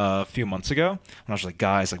like a few months ago when I was like,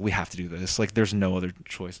 guys, like we have to do this, like there's no other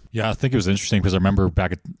choice. Yeah, I think it was interesting because I remember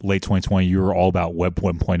back at late 2020, you were all about Web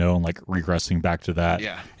 1.0 and like regressing back to that.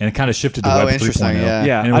 Yeah. And it kind of shifted to Oh, Web interesting, 3.0. yeah.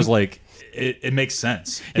 Yeah, And it was I'm- like, it makes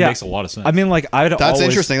sense. It Yeah. makes a lot of sense. I mean, like That's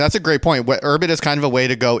interesting. That's a great point. Urbit is kind of a way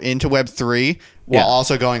to go into Web 3 while Yeah.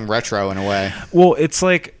 also going retro in a way. Well, it's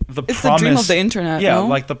like It's the dream of the internet, Yeah, no?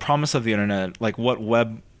 like the promise of the internet, like what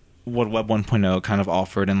Web 1.0 kind of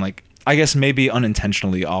offered, and like I guess maybe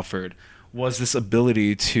unintentionally offered, was this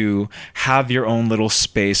ability to have your own little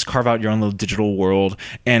space, carve out your own little digital world,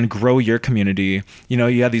 and grow your community. You know,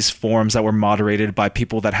 you had these forums that were moderated by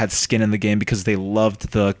people that had skin in the game because they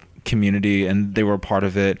loved the community and they were a part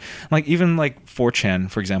of it. Like even like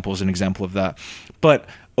 4chan, for example, is an example of that. But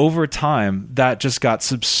over time, that just got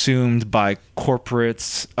subsumed by corporate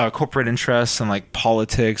interests and like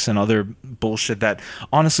politics and other bullshit that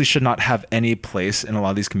honestly should not have any place in a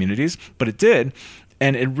lot of these communities, but it did.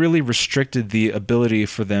 And it really restricted the ability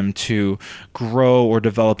for them to grow or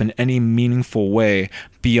develop in any meaningful way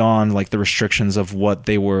beyond like the restrictions of what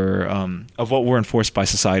they were, of what were enforced by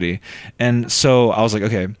society. And so I was like,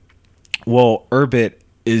 okay, well, Urbit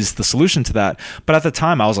is the solution to that. But at the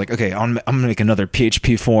time I was like, okay, I'm gonna make another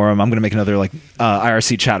PHP forum. I'm gonna make another like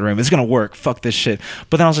IRC chat room. It's gonna work. Fuck this shit.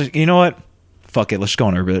 But then I was like, you know what? Fuck it. Let's go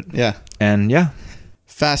on Urbit. Yeah. And yeah.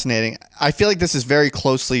 Fascinating. I feel like this is very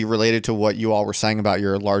closely related to what you all were saying about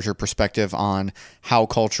your larger perspective on how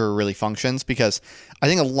culture really functions, because I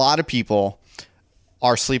think a lot of people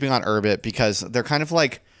are sleeping on Urbit because they're kind of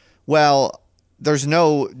like, well, there's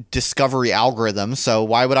no discovery algorithm, so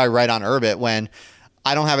why would I write on Urbit when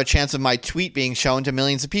I don't have a chance of my tweet being shown to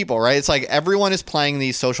millions of people, right? It's like everyone is playing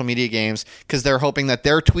these social media games because they're hoping that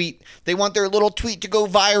their tweet, they want their little tweet to go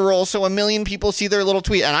viral so a million people see their little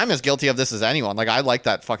tweet. And I'm as guilty of this as anyone. Like I like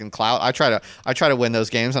that fucking clout. I try to win those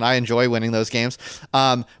games and I enjoy winning those games.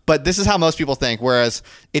 But this is how most people think. Whereas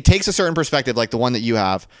it takes a certain perspective, like the one that you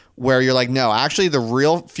have, where you're like, no, actually the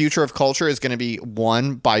real future of culture is going to be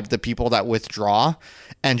won by the people that withdraw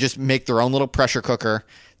and just make their own little pressure cooker.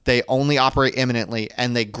 They only operate imminently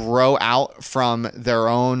and they grow out from their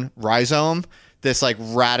own rhizome, this like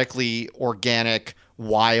radically organic,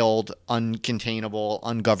 wild, uncontainable,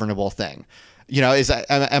 ungovernable thing. You know, is that,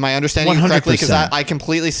 am I understanding you correctly? Because I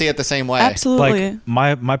completely see it the same way. Absolutely.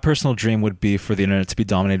 Like my personal dream would be for the internet to be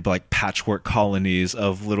dominated by like patchwork colonies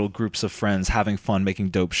of little groups of friends having fun, making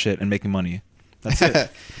dope shit and making money. That's it.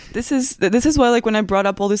 This is why, like, when I brought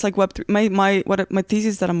up all this like Web3, my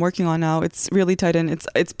thesis that I'm working on now, it's really tied in.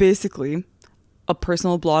 It's basically a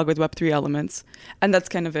personal blog with Web3 elements, and that's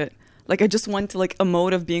kind of it. Like I just want to like a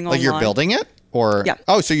mode of being like online. You're building it, or yeah.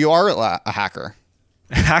 Oh, so you are a hacker.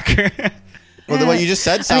 Hacker. Well, what you just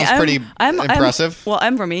said sounds pretty impressive.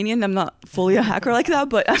 I'm Romanian. I'm not fully a hacker like that,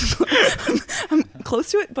 but I'm close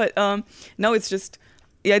to it. But no, it's just.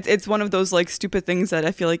 Yeah, it's one of those like stupid things that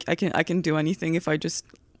I feel like I can do anything if I just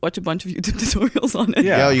watch a bunch of YouTube tutorials on it.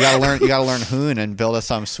 Yeah, you gotta learn Hoon and build us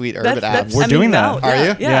some sweet Urbit apps. We're doing that. Are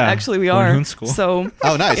you? Yeah, actually we are. Hoon school. So.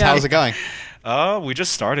 Oh, nice. Yeah. How's it going? We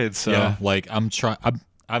just started. So yeah, like I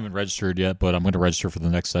haven't registered yet, but I'm going to register for the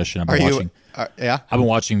next session. I've been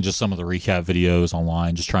watching just some of the recap videos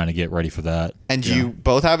online, just trying to get ready for that. And do you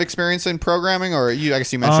both have experience in programming, or I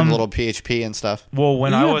guess you mentioned a little PHP and stuff. Well,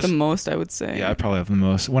 when you I have was the most, I would say. Yeah, I probably have the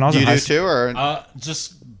most. When I was you in high do too, or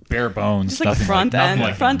just bare bones, just like front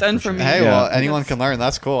end for me. Hey, Yeah. well, anyone can learn.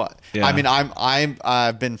 That's cool. Yeah. I mean,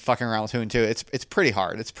 I've been fucking around with Hoon too. It's pretty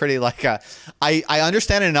hard. It's pretty like I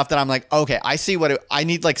understand it enough that I'm like, okay, I see I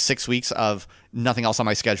need like 6 weeks of nothing else on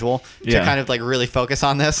my schedule to kind of like really focus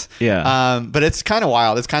on this. Yeah. But it's kind of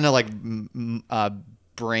wild. It's kind of like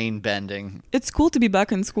brain bending. It's cool to be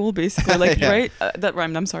back in school, basically. Like, Yeah. right? That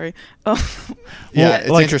rhymed. I'm sorry. Yeah, it's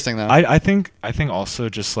like, interesting though. I think also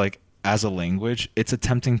just like as a language, it's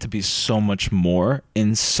attempting to be so much more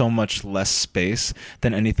in so much less space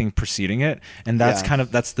than anything preceding it, and that's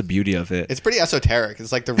that's the beauty of it. It's pretty esoteric.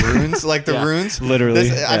 It's like the runes, runes. Literally.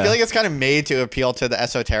 I feel like it's kind of made to appeal to the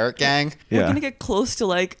esoteric gang. We're gonna get close to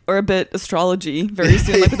like Urbit astrology very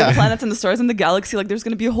soon, like with the planets and the stars in the galaxy. Like, there's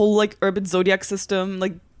gonna be a whole like Urbit zodiac system,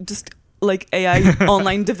 like just like AI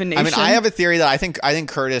online divination. I mean, I have a theory that I think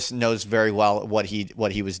Curtis knows very well what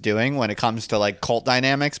he was doing when it comes to like cult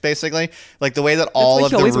dynamics, basically. Like the way that all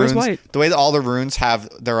of the runes have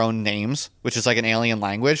their own names, which is like an alien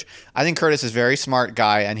language. I think Curtis is a very smart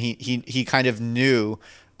guy, and he kind of knew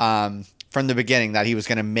from the beginning that he was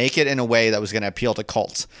going to make it in a way that was going to appeal to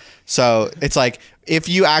cults. So it's like, if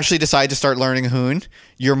you actually decide to start learning Hoon,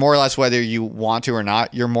 you're more or less, whether you want to or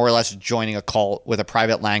not, you're more or less joining a cult with a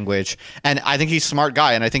private language. And I think he's a smart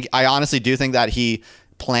guy. And I honestly do think that he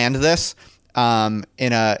planned this in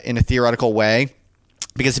a theoretical way,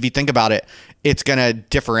 because if you think about it, it's going to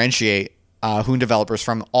differentiate Hoon developers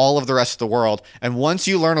from all of the rest of the world. And once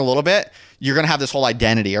you learn a little bit, you're going to have this whole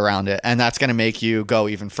identity around it, and that's going to make you go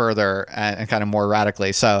even further and kind of more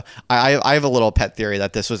radically. So I have a little pet theory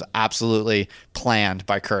that this was absolutely planned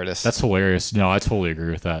by Curtis. That's hilarious. No, I totally agree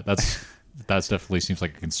with that. That definitely seems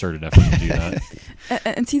like a concerted effort to do that.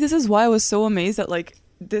 And see, this is why I was so amazed that like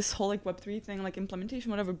this whole like Web3 thing, like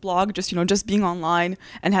implementation, whatever, blog, just, you know, just being online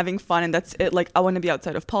and having fun, and that's it. Like, I want to be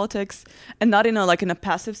outside of politics, and not in a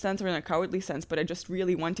passive sense or in a cowardly sense, but I just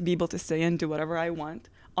really want to be able to say and do whatever I want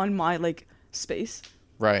on my like space.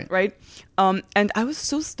 Right. Right. And I was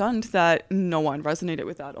so stunned that no one resonated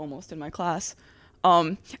with that almost in my class.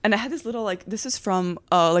 And I had this little, like, this is from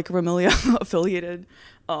like a Remilia affiliated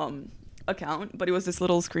account, but it was this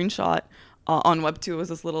little screenshot on Web2. It was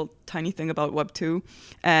this little tiny thing about Web2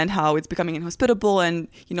 and how it's becoming inhospitable. And,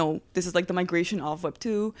 you know, this is like the migration of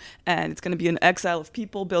Web2, and it's going to be an exile of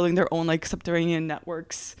people building their own like subterranean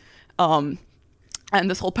networks. And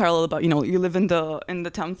this whole parallel about, you know, you live in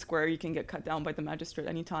the town square, you can get cut down by the magistrate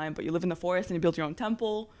anytime, but you live in the forest and you build your own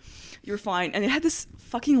temple, you're fine. And it had this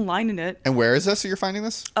fucking line in it. And where is this? So you're finding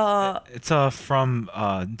this? It's from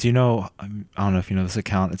do you know, I don't know if you know this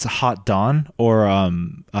account. It's a Hot Dawn or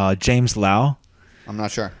James Lau. I'm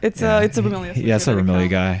not sure. It's a Remilia. Yeah, it's a Remilia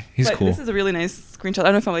guy. He's but cool. This is a really nice screenshot.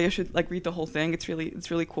 I don't know if I should like read the whole thing. It's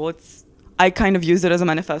really cool. I kind of use it as a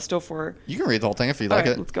manifesto for. You can read the whole thing if you like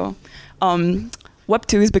it. Let's go.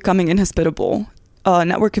 Web2 is becoming inhospitable.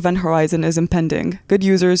 Network event horizon is impending. Good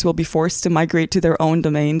users will be forced to migrate to their own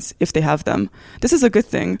domains if they have them. This is a good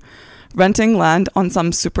thing. Renting land on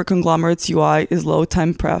some super conglomerate's UI is low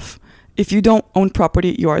time pref. If you don't own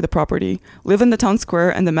property, you are the property. Live in the town square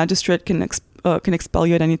and the magistrate can expel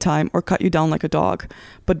you at any time or cut you down like a dog.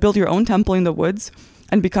 But build your own temple in the woods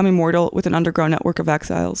and become immortal with an underground network of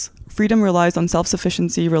exiles. Freedom relies on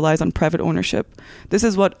self-sufficiency, relies on private ownership. This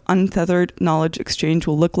is what untethered knowledge exchange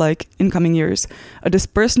will look like in coming years. A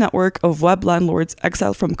dispersed network of web landlords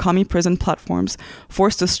exiled from commie prison platforms,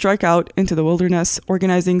 forced to strike out into the wilderness,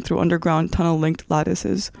 organizing through underground tunnel-linked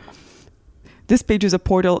lattices. This page is a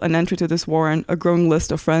portal, an entry to this warren, a growing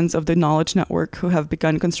list of friends of the knowledge network who have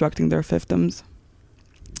begun constructing their fiefdoms.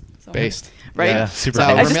 So, Based. Right? Yeah, super So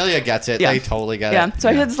cool. Remilia gets it. Yeah. They totally get Yeah. it. So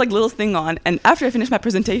I had this like little thing on, and after I finished my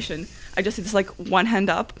presentation, I just did this like one hand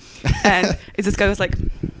up, and it's this guy who's like,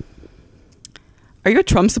 "Are you a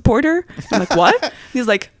Trump supporter?" I'm like, "What?" And he's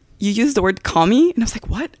like, "You used the word commie," and I was like,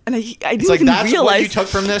 "What?" And I It's didn't like even that's realize. what you took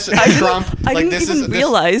from this I Trump. didn't even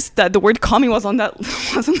realize that the word commie was on that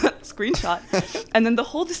screenshot, and then the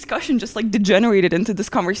whole discussion just like degenerated into this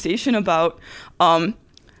conversation about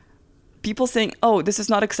people saying, "Oh, this is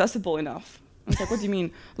not accessible enough." I was like, what do you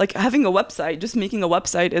mean? Like having a website, just making a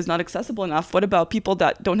website is not accessible enough. What about people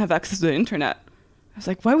that don't have access to the internet? I was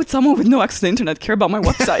like, why would someone with no access to the internet care about my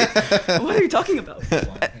website? What are you talking about?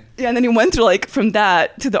 Yeah, and then he went through like from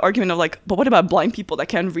that to the argument of like, but what about blind people that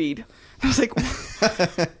can't read? I was like,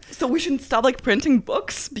 so we shouldn't stop like printing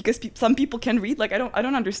books because some people can read? Like I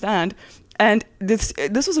don't understand. And this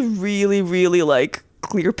was a really, really like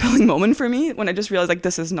clear pilling moment for me when I just realized like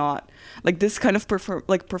this is not like this kind of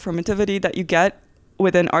performativity that you get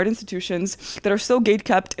within art institutions that are so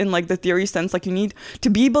gatekept in like the theory sense. Like you need to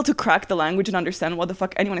be able to crack the language and understand what the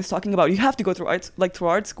fuck anyone is talking about. You have to go through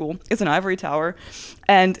art school. It's an ivory tower,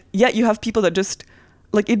 and yet you have people that just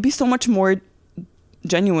like it'd be so much more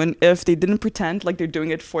genuine if they didn't pretend like they're doing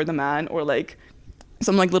it for the man or like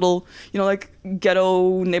some like little, you know, like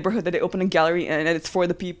ghetto neighborhood that they open a gallery in and it's for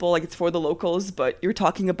the people, like it's for the locals, but you're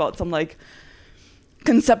talking about some like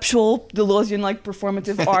conceptual Deleuzian like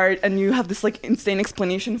performative art and you have this like insane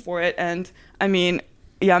explanation for it. And I mean,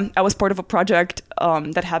 yeah, I was part of a project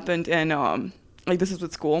that happened in like this is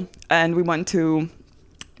with school, and we went to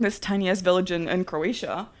this tiny ass village in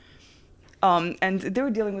Croatia. And they were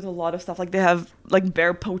dealing with a lot of stuff. Like they have like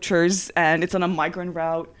bear poachers and it's on a migrant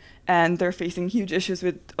route. And they're facing huge issues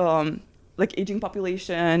with like aging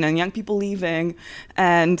population and young people leaving.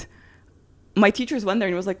 And my teachers went there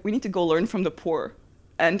and was like, we need to go learn from the poor.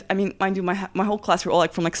 And I mean, mind you, my whole class were all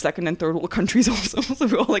like from like second and third world countries also. So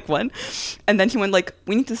we all like went. And then he went like,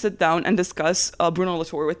 we need to sit down and discuss Bruno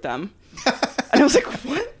Latour with them. And I was like,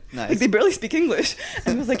 what? Nice. Like they barely speak English.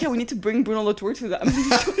 And he was like, yeah, we need to bring Bruno Latour to them.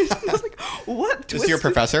 And I was like, what? Is he your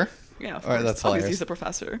professor? Yeah, of All right, course. that's Obviously hilarious. he's a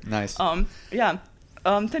professor. Nice. Yeah.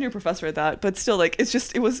 Tenure professor at that, but still, like,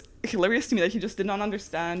 it was hilarious to me that he just did not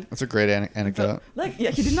understand. That's a great anecdote. Like, yeah,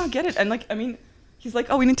 he did not get it, and like, I mean, he's like,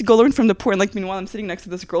 oh, we need to go learn from the poor, and like, meanwhile, I'm sitting next to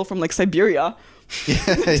this girl from like Siberia.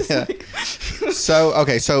 Yeah.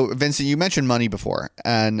 So Vincent, you mentioned money before,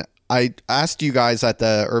 and I asked you guys at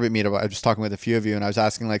the Urbit meetup. I was just talking with a few of you, and I was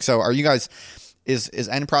asking like, so are you guys? Is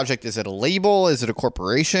End Project? Is it a label? Is it a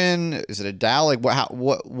corporation? Is it a DAO? Like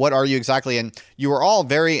what are you exactly? And you were all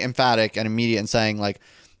very emphatic and immediate in saying like,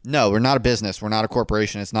 no, we're not a business. We're not a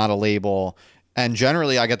corporation. It's not a label. And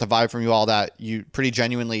generally, I get the vibe from you all that you pretty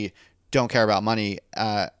genuinely don't care about money.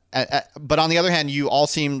 but on the other hand, you all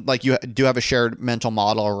seem like you do have a shared mental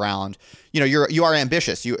model around, you are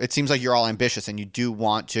ambitious. It seems like you're all ambitious and you do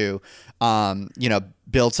want to,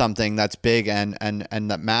 build something that's big and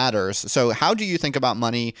that matters. So how do you think about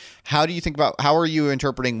money? How are you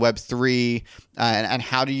interpreting Web3, and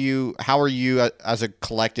how are you as a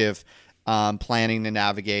collective planning to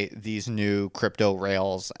navigate these new crypto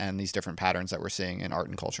rails and these different patterns that we're seeing in art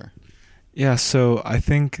and culture? Yeah, so I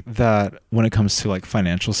think that when it comes to like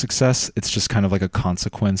financial success, it's just kind of like a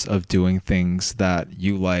consequence of doing things that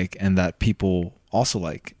you like and that people also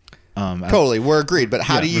like. Totally, we're agreed. But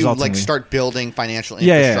how do you like start building financial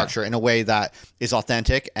infrastructure in a way that is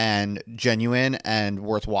authentic and genuine and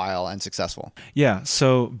worthwhile and successful? Yeah,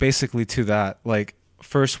 so basically to that, like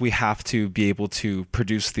first we have to be able to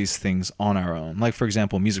produce these things on our own. Like for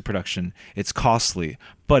example, music production, it's costly.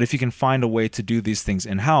 But if you can find a way to do these things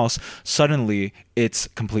in-house, suddenly it's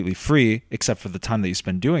completely free, except for the time that you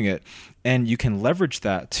spend doing it. And you can leverage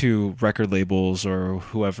that to record labels or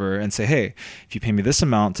whoever and say, hey, if you pay me this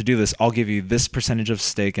amount to do this, I'll give you this percentage of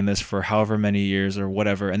stake in this for however many years or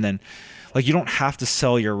whatever. And then like you don't have to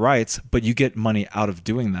sell your rights, but you get money out of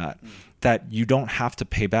doing that you don't have to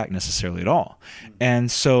pay back necessarily at all. And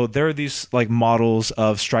so there are these like models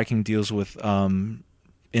of striking deals with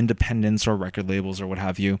independents or record labels or what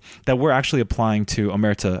have you that we're actually applying to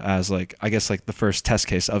Omerta as like, I guess like the first test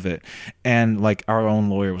case of it. And like our own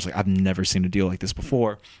lawyer was like, I've never seen a deal like this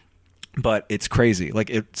before, but it's crazy. Like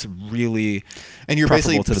it's really, and you're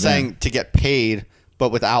basically saying to get paid,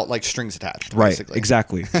 but without like strings attached. Right, basically.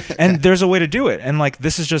 Exactly. And there's a way to do it. And like,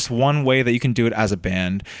 this is just one way that you can do it as a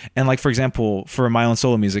band. And like, for example, for my own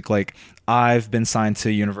solo music, like I've been signed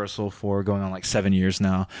to Universal for going on like 7 years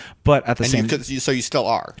now, but at the same time. So you still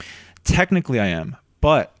are? Technically I am,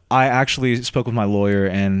 but I actually spoke with my lawyer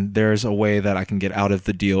and there's a way that I can get out of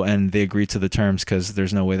the deal and they agreed to the terms because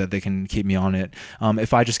there's no way that they can keep me on it.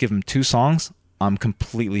 If I just give them 2 songs, I'm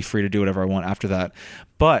completely free to do whatever I want after that.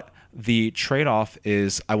 But the trade-off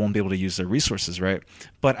is I won't be able to use their resources, right?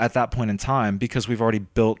 But at that point in time, because we've already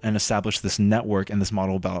built and established this network and this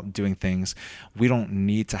model about doing things, we don't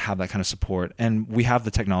need to have that kind of support. And we have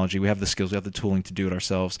the technology, we have the skills, we have the tooling to do it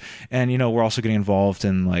ourselves. And, we're also getting involved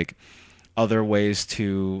in like other ways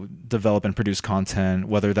to develop and produce content,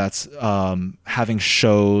 whether that's having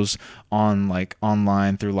shows on like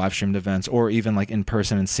online through live streamed events or even like in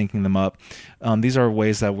person and syncing them up. These are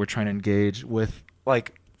ways that we're trying to engage with.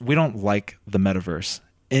 Like, we don't like the metaverse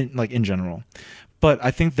in general, but I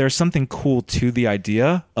think there's something cool to the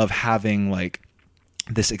idea of having like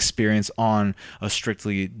this experience on a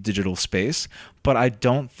strictly digital space. But I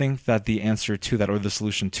don't think that the answer to that or the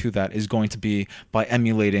solution to that is going to be by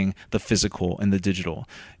emulating the physical and the digital.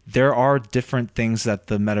 There are different things that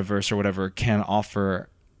the metaverse or whatever can offer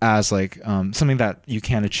as like something that you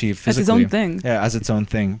can achieve physically. As its own thing. Yeah, as its own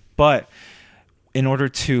thing. But in order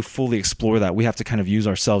to fully explore that, we have to kind of use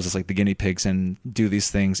ourselves as like the guinea pigs and do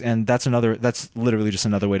these things. And that's literally just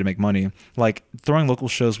another way to make money. Like throwing local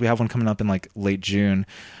shows, we have one coming up in like late June,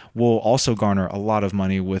 will also garner a lot of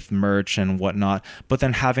money with merch and whatnot. But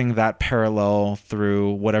then having that parallel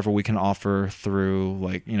through whatever we can offer through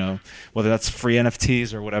like, whether that's free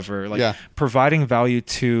NFTs or whatever, like providing value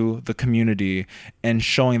to the community and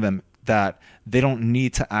showing them that they don't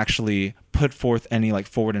need to actually put forth any like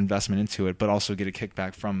forward investment into it, but also get a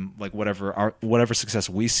kickback from like whatever success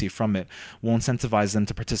we see from it will incentivize them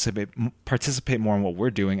to participate more in what we're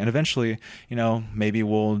doing. And eventually, maybe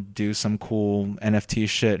we'll do some cool NFT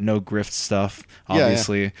shit, no grift stuff,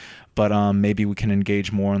 obviously. But maybe we can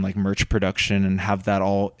engage more in like merch production and have that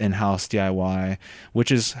all in-house DIY,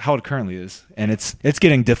 which is how it currently is. And it's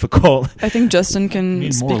getting difficult. I think Justin can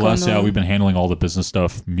speak more or less, on we've been handling all the business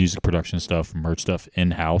stuff, music production stuff, merch stuff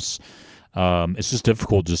in-house. It's just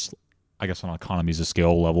difficult, just I guess on economies of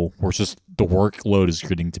scale level, where it's just the workload is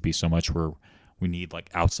getting to be so much where we need like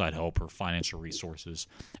outside help or financial resources.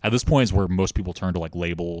 At this point is where most people turn to like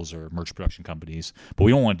labels or merch production companies, but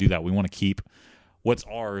we don't want to do that. We want to keep what's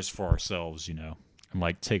ours for ourselves, and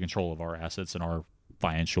like take control of our assets and our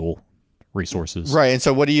financial resources. Right. And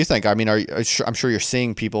so what do you think? I mean, I'm sure you're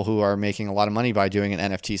seeing people who are making a lot of money by doing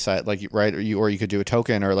an NFT site, like, right? Or you could do a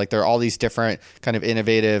token, or like there are all these different kind of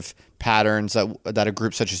innovative patterns that a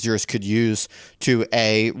group such as yours could use to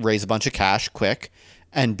A, raise a bunch of cash quick,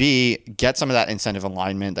 and B, get some of that incentive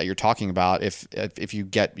alignment that you're talking about if you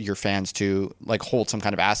get your fans to like hold some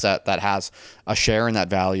kind of asset that has a share in that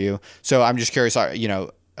value. So I'm just curious, are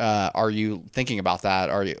you thinking about that?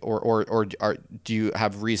 Or do you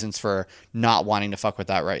have reasons for not wanting to fuck with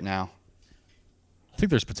that right now? I think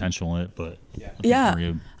there's potential in it, but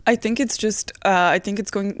yeah, I think it's just, I think it's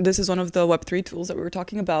going, this is one of the Web3 tools that we were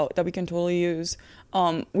talking about that we can totally use.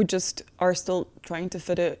 We just are still trying to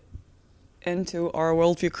fit it into our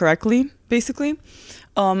worldview correctly, basically.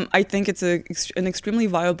 I think it's an extremely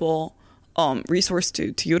viable resource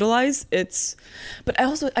to utilize. But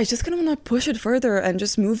I just kind of want to push it further and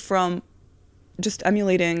just move from just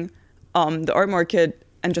emulating the art market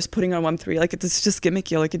and just putting it on Web3. Like, it's just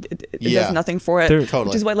gimmicky. Like, it does nothing for it. Totally.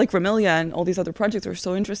 Which is why, like, Remilia and all these other projects are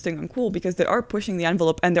so interesting and cool, because they are pushing the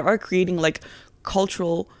envelope and they are creating, like,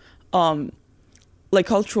 cultural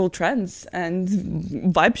trends and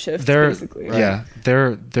vibe shifts, basically. Right. Yeah,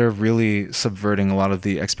 they're really subverting a lot of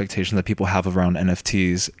the expectation that people have around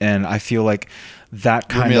NFTs, and I feel like that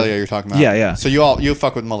kind Remilia of you're talking about. Yeah. So you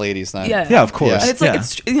fuck with Miladies then. Yeah, of course. And it's like,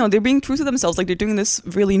 it's, they're being true to themselves. Like, they're doing this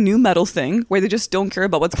really new metal thing where they just don't care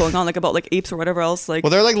about what's going on, like about like apes or whatever else. Like,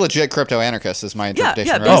 Well, they're like legit crypto anarchists, is my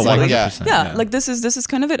interpretation. yeah, right? Oh, basically. 100%. Yeah, like this is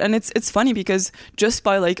kind of it, and it's funny because just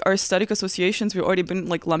by like our aesthetic associations, we've already been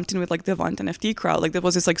like lumped in with like the Avant NFT crowd. Like, there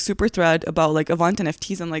was this like super thread about like Avant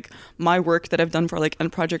NFTs and like my work that I've done for like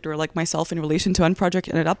End Project, or like myself in relation to End Project,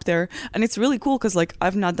 ended up there, and it's really cool because like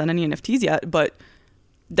I've not done any NFTs yet, but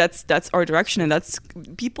that's our direction, and that's,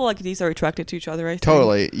 people like these are attracted to each other, I think.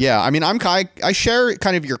 Totally. Yeah. I mean, I share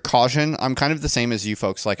kind of your caution. I'm kind of the same as you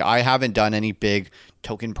folks. Like, I haven't done any big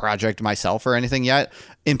token project myself or anything yet,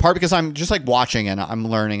 in part because I'm just like watching and I'm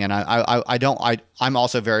learning, and I'm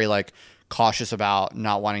also very like cautious about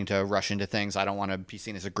not wanting to rush into things. I don't want to be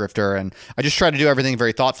seen as a grifter, and I just try to do everything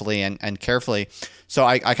very thoughtfully and carefully. So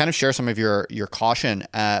I kind of share some of your caution.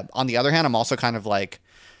 On the other hand, I'm also kind of like,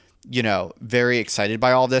 very excited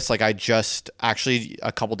by all this. Like, I just actually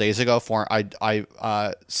a couple days ago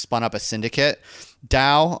I spun up a Syndicate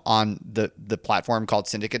DAO on the platform called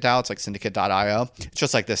Syndicate DAO. It's like syndicate.io. It's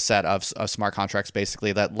just like this set of smart contracts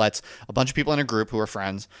basically that lets a bunch of people in a group who are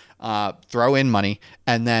friends throw in money,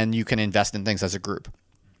 and then you can invest in things as a group.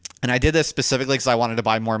 And I did this specifically because I wanted to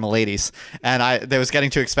buy more Miladies, and they was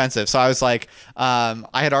getting too expensive. So I was like, I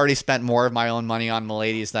had already spent more of my own money on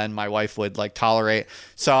Miladies than my wife would like tolerate.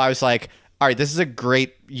 So I was like, all right, this is a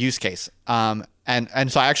great use case. And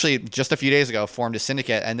so I actually just a few days ago formed a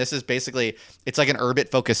syndicate, and this is basically, it's like an Urbit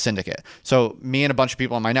focused syndicate. So me and a bunch of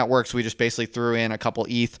people on my networks, we just basically threw in a couple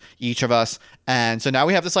ETH each of us, and so now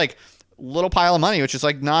we have this like little pile of money, which is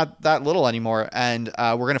like not that little anymore, and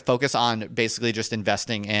we're going to focus on basically just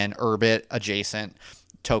investing in Urbit adjacent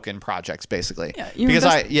token projects, basically. Because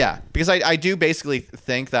I do basically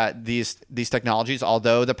think that these technologies,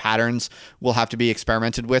 although the patterns will have to be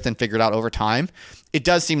experimented with and figured out over time, it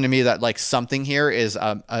does seem to me that like something here is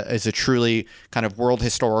a truly kind of world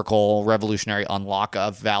historical revolutionary unlock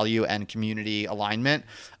of value and community alignment.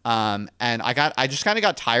 And I just kind of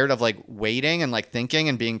got tired of like waiting and like thinking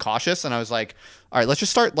and being cautious, and I was like, all right, let's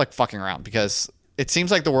just start like fucking around, because it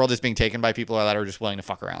seems like the world is being taken by people that are just willing to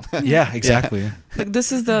fuck around. Yeah, exactly. Like,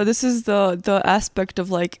 this is the aspect of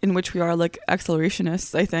like in which we are like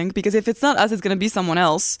accelerationists, I think, because if it's not us, it's gonna be someone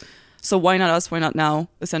else. So why not us? Why not now?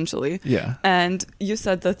 Essentially. Yeah. And you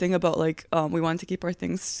said the thing about like we want to keep our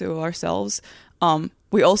things to ourselves.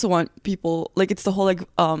 We also want people, like, it's the whole like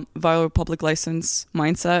viral public license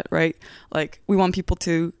mindset, right? Like, we want people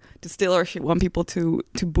to steal our shit. We want people to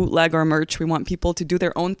bootleg our merch. We want people to do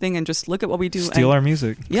their own thing and just look at what we do. Steal our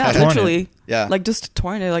music. Yeah, Torrent literally. it. Yeah. Like, just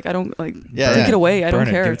torrent it. Like, I don't like Yeah, take yeah. it away. I Burn don't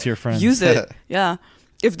it. care. Give it to your friends. Use it. Yeah.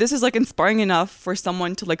 If this is like inspiring enough for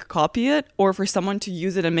someone to like copy it, or for someone to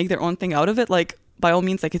use it and make their own thing out of it, like, by all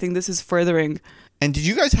means, like, I think this is furthering. And did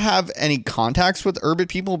you guys have any contacts with Urbit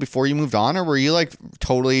people before you moved on, or were you like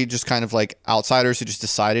totally just kind of like outsiders who just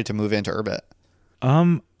decided to move into Urbit?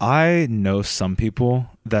 I know some people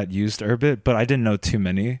that used Urbit, but I didn't know too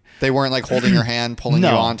many. They weren't like holding your hand, pulling you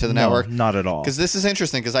onto the network? Not at all. Because this is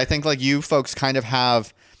interesting, because I think like you folks kind of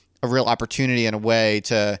have a real opportunity in a way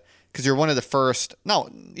to, because you're one of the first,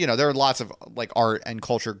 there are lots of like art and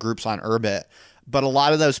culture groups on Urbit, but a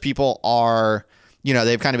lot of those people are,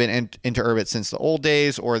 they've kind of been into Urbit since the old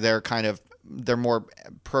days, or they're more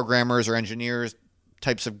programmers or engineers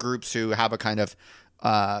types of groups who have a kind of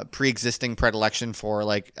pre-existing predilection for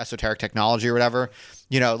like esoteric technology or whatever.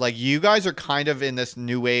 Like, you guys are kind of in this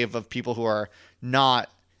new wave of people who are not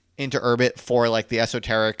into Urbit for like the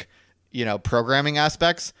esoteric, programming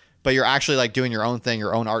aspects, but you're actually like doing your own thing,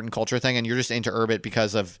 your own art and culture thing, and you're just into Urbit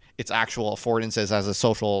because of its actual affordances as a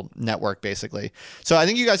social network, basically. So I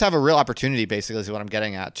think you guys have a real opportunity, basically, is what I'm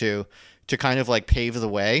getting at, to kind of like pave the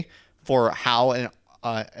way for how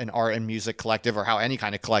an art and music collective, or how any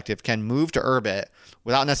kind of collective, can move to Urbit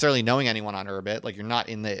without necessarily knowing anyone on Urbit. Like, you're not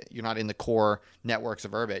in the core networks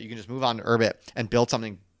of Urbit. You can just move on to Urbit and build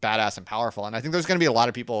something badass and powerful. And I think there's going to be a lot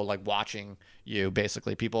of people like watching you,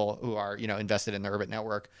 basically people who are, you know, invested in the Urbit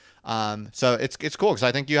network. So it's cool because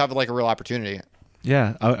I think you have like a real opportunity.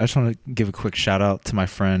 Yeah, I just want to give a quick shout out to my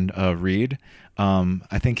friend Reed.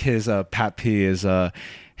 I think his Pat P is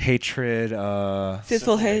hatred.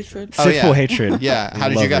 Fitful hatred. Oh, Fitful yeah. hatred. Yeah. How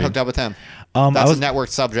did you Love get Reed. hooked up with him? I That's was a network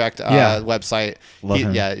subject website. Love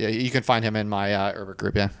him. Yeah, you can find him in my Urbit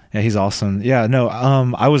group. Yeah. Yeah, he's awesome. Yeah, no,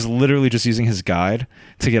 I was literally just using his guide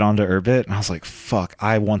to get onto Urbit, and I was like, fuck,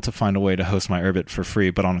 I want to find a way to host my Urbit for free,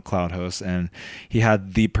 but on a cloud host. And he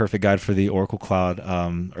had the perfect guide for the Oracle Cloud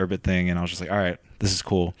Urbit thing, and I was just like, all right, this is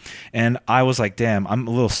cool. And I was like, damn, I'm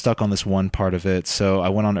a little stuck on this one part of it. So I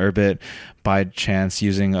went on Urbit by chance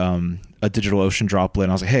using a DigitalOcean droplet,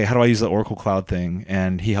 and I was like, hey, how do I use the Oracle Cloud thing?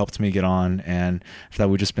 And he helped me get on, and after that,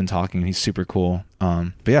 we've just been talking. He's super cool.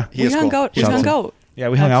 But yeah. He is cool. He's hung awesome. out. Yeah,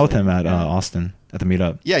 we hung out with him Absolutely. at Yeah. Austin at the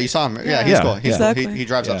meetup. Yeah, you saw him. Yeah, Yeah. he's Yeah, cool. He's exactly. cool. He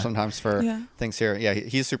drives up Yeah. sometimes for Yeah. things here. Yeah,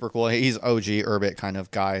 he's super cool. He's OG Urbit kind of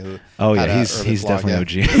guy who. Oh had yeah, a he's Urbit blog,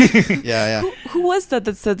 definitely yeah. OG. Yeah, yeah. Who was that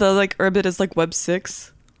said that like Urbit is like Web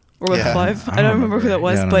 6 or Web Yeah. 5? I don't remember who that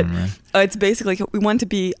was, Yeah, I don't but remember. it's basically like we want to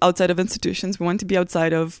be outside of institutions. We want to be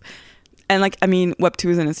outside of, and like I mean, Web 2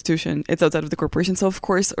 is an institution. It's outside of the corporation, so of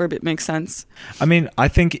course Urbit makes sense. I mean, I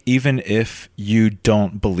think even if you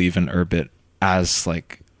don't believe in Urbit as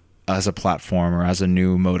as a platform or as a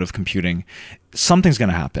new mode of computing, something's going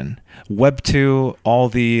to happen. Web 2, all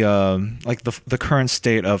the the current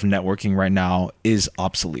state of networking right now is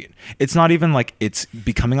obsolete. It's not even like it's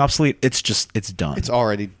becoming obsolete. It's done. It's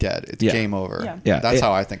already dead. It's Yeah. game over. Yeah. Yeah. That's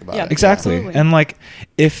how I think about Yeah. it. Exactly. Absolutely. And like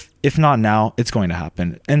if not now, it's going to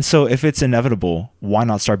happen. And so if it's inevitable, why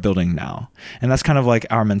not start building now? And that's kind of like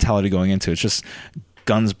our mentality going into it. It's just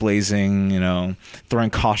guns blazing, throwing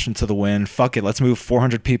caution to the wind. Fuck it, let's move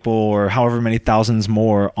 400 people or however many thousands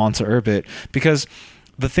more onto Urbit. Because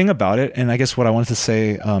the thing about it, and I guess what I wanted to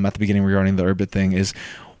say at the beginning regarding the Urbit thing is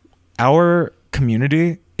our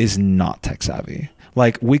community is not tech savvy.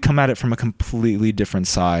 Like we come at it from a completely different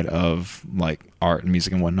side of like art and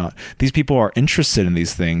music and whatnot. These people are interested in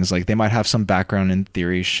these things. Like they might have some background in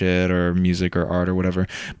theory shit or music or art or whatever.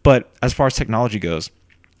 But as far as technology goes,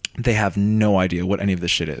 they have no idea what any of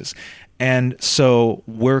this shit is. And so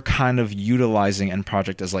we're kind of utilizing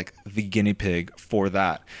nProject as like the guinea pig for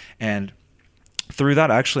that. And through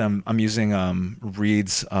that, actually, I'm using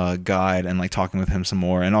Reed's guide and like talking with him some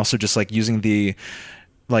more, and also just like using the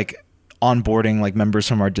like onboarding like members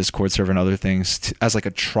from our Discord server and other things as like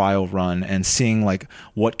a trial run and seeing like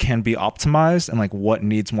what can be optimized and like what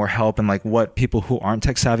needs more help and like what people who aren't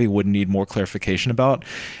tech savvy would need more clarification about.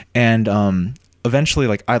 And eventually,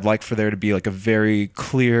 like I'd like for there to be like a very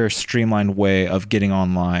clear, streamlined way of getting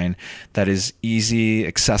online that is easy,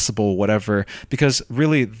 accessible, whatever. Because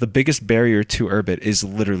really, the biggest barrier to Urbit is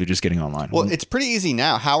literally just getting online. Well, it's pretty easy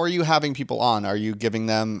now. How are you having people on? Are you giving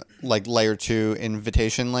them like layer 2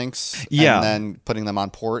 invitation links? Yeah. And then putting them on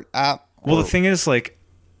Port app? Well, Or- the thing is, like,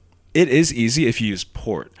 it is easy if you use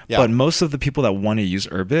Port, Yeah. but most of the people that want to use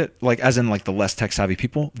Urbit, like as in like the less tech savvy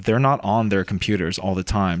people, they're not on their computers all the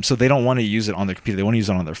time. So they don't want to use it on their computer. They want to use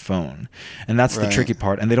it on their phone. And that's the Right. tricky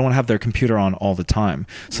part. And they don't want to have their computer on all the time.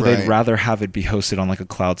 So they'd Right. rather have it be hosted on like a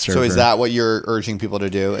cloud server. So is that what you're urging people to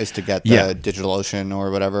do? Is to get the Yeah. DigitalOcean or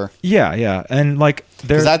whatever? Yeah, yeah. And like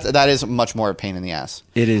Because that is much more a pain in the ass.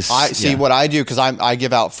 it is. I see yeah. what I do because I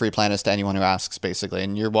give out free planets to anyone who asks, basically,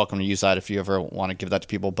 and you're welcome to use that if you ever want to give that to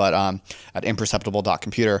people. But at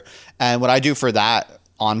imperceptible.computer, and what I do for that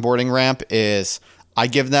onboarding ramp is I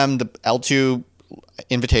give them the L2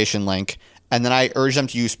 invitation link, and then I urge them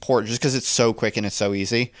to use Port just because it's so quick and it's so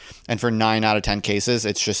easy. And for 9 out of 10 cases,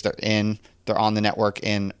 it's just they're on the network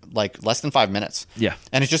in like less than 5 minutes. Yeah.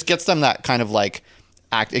 And it just gets them that kind of like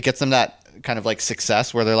it gets them that kind of like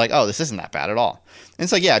success where they're like, oh, this isn't that bad at all. And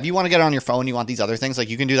it's like, yeah, if you want to get it on your phone, you want these other things, like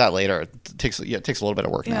you can do that later. It takes a little bit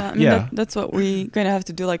of work Yeah, now. I mean, Yeah. that's what we're going to have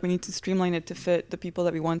to do. Like, we need to streamline it to fit the people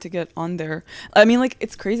that we want to get on there. I mean, like,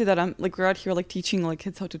 it's crazy that we're out here, like, teaching, like,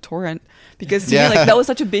 kids how to torrent. Because to Yeah. me, like, that was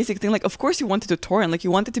such a basic thing. Like, of course you wanted to torrent. Like, you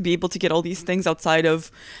wanted to be able to get all these things outside of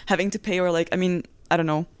having to pay or, like, I mean, I don't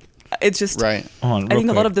know. It's just, Right. Hold on, I real think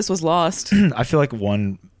a lot quick. of this was lost. I feel like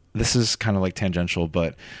this is kind of like tangential,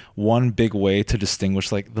 but one big way to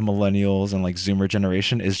distinguish like the millennials and like Zoomer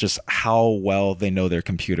generation is just how well they know their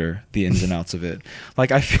computer, the ins and outs of it.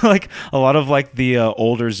 Like I feel like a lot of like the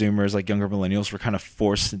older Zoomers, like younger millennials, were kind of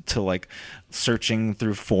forced to like searching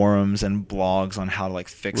through forums and blogs on how to like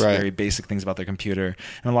fix Right. very basic things about their computer.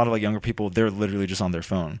 And a lot of like younger people, they're literally just on their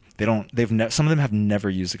phone. Some of them have never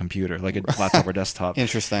used a computer, like a laptop or desktop.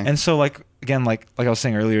 Interesting. And so like again, like I was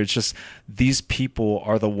saying earlier, it's just these people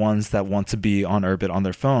are the ones that want to be on Urbit on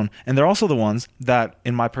their phone, and they're also the ones that,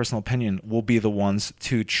 in my personal opinion, will be the ones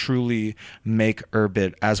to truly make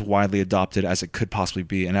Urbit as widely adopted as it could possibly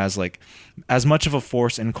be, and as much of a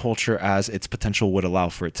force in culture as its potential would allow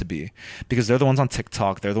for it to be. Because they're the ones on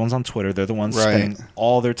TikTok, they're the ones on Twitter, they're the ones spending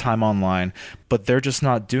all their time online, but they're just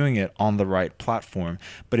not doing it on the right platform.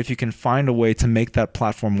 But if you can find a way to make that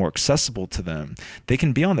platform more accessible to them, they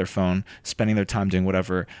can be on their phone spending their time doing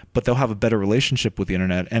whatever, but they'll have a better relationship with the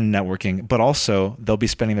internet and networking, but also they'll be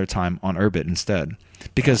spending their time on Urbit instead.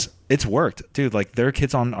 Because it's worked. Dude, like there are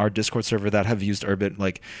kids on our Discord server that have used Urbit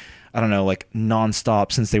like, I don't know, like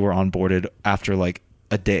nonstop since they were onboarded after like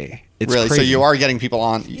a day. It's really crazy. So you are getting people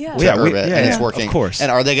on to Urbit, and it's working. Of course. And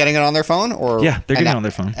are they getting it on their phone, or yeah, they're getting it on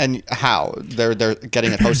their phone. And how they're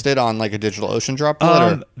getting it hosted on like a DigitalOcean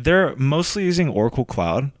droplet? They're mostly using Oracle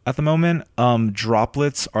Cloud at the moment.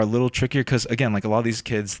 Droplets are a little trickier because again, like a lot of these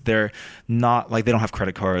kids, they're not like they don't have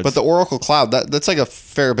credit cards. But the Oracle Cloud, that's like a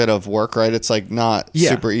fair bit of work, right? It's like not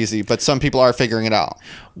super easy, but some people are figuring it out.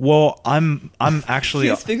 Well, I'm actually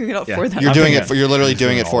He's figuring it out for them. You're doing it. You're literally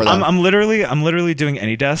doing it for them. I'm literally doing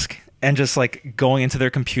AnyDesk and just like going into their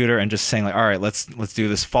computer and just saying like, all right, let's do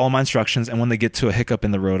this. Follow my instructions. And when they get to a hiccup in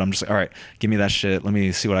the road, I'm just like, all right, give me that shit. Let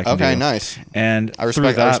me see what I can do. Okay, nice. And I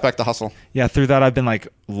respect the hustle. Yeah, through that I've been like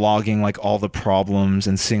logging like all the problems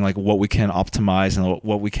and seeing like what we can optimize and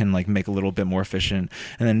what we can like make a little bit more efficient.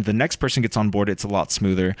 And then the next person gets on board, it's a lot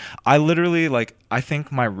smoother. I literally like I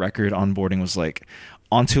think my record onboarding was like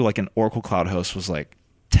onto like an Oracle Cloud host was like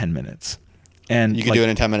 10 minutes. And you can do it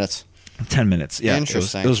in 10 minutes. 10 minutes. Yeah.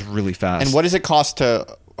 Interesting. It was really fast. And what does it cost to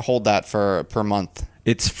hold that per month?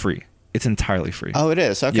 It's free. It's entirely free. Oh, it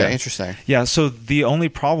is. Okay, yeah. Interesting. Yeah, so the only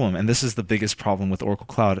problem, and this is the biggest problem with Oracle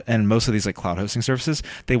Cloud and most of these like cloud hosting services,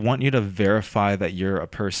 they want you to verify that you're a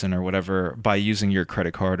person or whatever by using your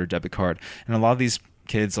credit card or debit card. And a lot of these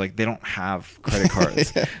kids, like they don't have credit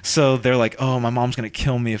cards. So they're like, oh, my mom's going to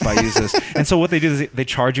kill me if I use this. And so what they do is they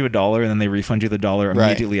charge you $1 and then they refund you the $1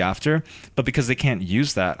 immediately after. But because they can't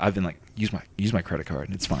use that, I've been like, use my credit card.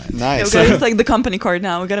 It's fine. Nice. Yeah, we gotta use like the company card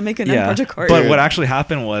now. We gotta make an project card. But what actually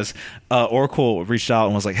happened was Oracle reached out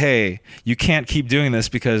and was like, hey, you can't keep doing this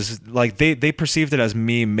because like they perceived it as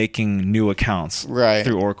me making new accounts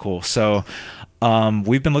through Oracle. So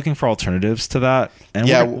we've been looking for alternatives to that, and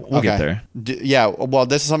we'll get there. Well,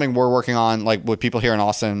 this is something we're working on, like with people here in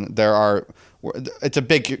Austin. It's a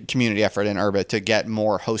big community effort in Urbit to get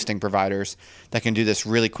more hosting providers that can do this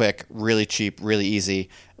really quick, really cheap, really easy,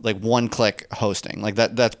 like one-click hosting. Like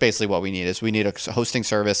that's basically what we need. Is we need a hosting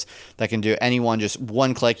service that can do just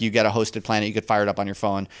one click. You get a hosted plan that you could fire it up on your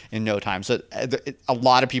phone in no time. So a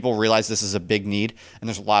lot of people realize this is a big need, and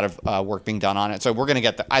there's a lot of work being done on it. So we're gonna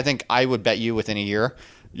get that. I think I would bet you within a year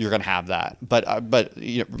you're gonna have that. But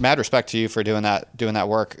mad respect to you for doing that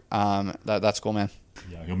work. That's cool, man.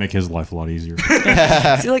 Yeah, you'll make his life a lot easier.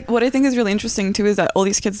 See, like what I think is really interesting too is that all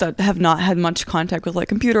these kids that have not had much contact with like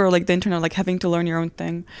computer or like the internet, like having to learn your own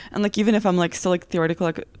thing, and like even if I'm like still like theoretical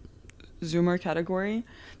like Zoomer category,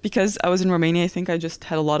 because I was in Romania, I think I just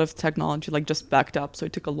had a lot of technology like just backed up, so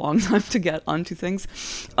it took a long time to get onto things.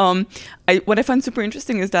 What I find super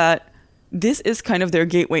interesting is that this is kind of their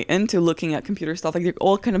gateway into looking at computer stuff. Like they're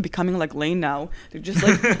all kind of becoming like lane now. They're just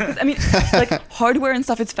like, I mean, like hardware and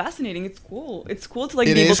stuff. It's fascinating. It's cool. It's cool to like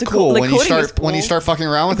be able to cool. Like, when you start fucking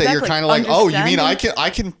around with it, you're kind of like, oh, you mean I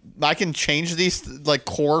can change these like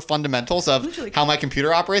core fundamentals of how my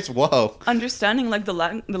computer operates? Whoa. Understanding like the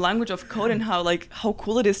language of code and how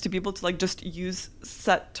cool it is to be able to like just use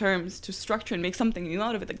set terms to structure and make something new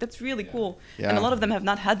out of it. Like that's really cool. Yeah. And a lot of them have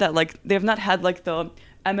not had that. Like they have not had like the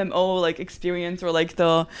MMO like experience or like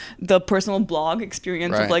the personal blog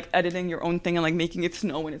experience of like editing your own thing and like making it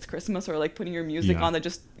snow when it's Christmas or like putting your music on that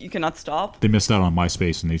just you cannot stop. They missed out on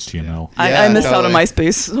MySpace and HTML. I missed out on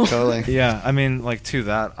MySpace. So. Totally. Yeah, I mean, like to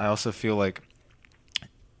that, I also feel like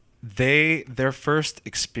their first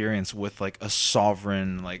experience with like a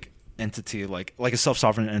sovereign like entity, like a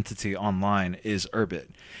self-sovereign entity online is Urbit,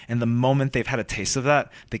 and the moment they've had a taste of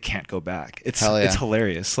that, they can't go back. It's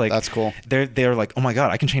hilarious. Like that's cool. They're like, oh my god,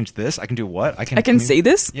 I can change this. I can do what? I can say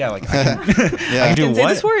this. Yeah, like I can do what? Say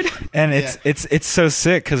this word. And it's so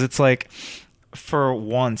sick because it's like, for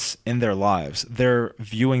once in their lives, they're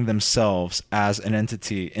viewing themselves as an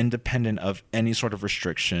entity independent of any sort of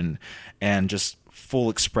restriction and just full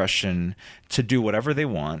expression to do whatever they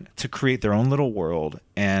want, to create their own little world.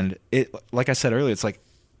 And it, like I said earlier, it's like,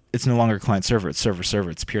 it's no longer client server, it's server server,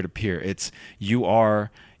 it's peer to peer. It's you are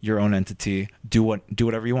your own entity. Do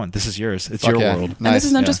whatever you want. This is yours. It's Fuck your yeah. world. And this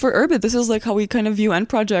is not Yeah. just for Urbit. This is like how we kind of view End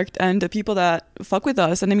Project and the people that fuck with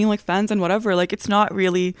us. And I mean, like fans and whatever. Like, it's not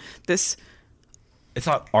really this. It's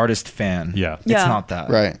not artist fan. Yeah. It's Yeah. not that.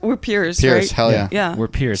 Right. We're peers. Peers, right? hell yeah. Yeah. We're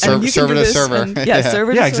peers. And Server- you can server do to this server. and- Yeah.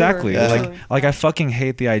 server to Yeah, server. exactly. Totally. Like I fucking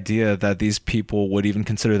hate the idea that these people would even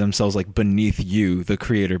consider themselves like beneath you, the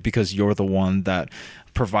creator, because you're the one that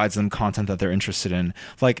provides them content that they're interested in.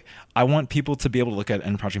 Like, I want people to be able to look at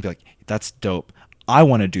End Project and be like, that's dope. I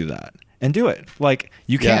want to do that. And do it. Like,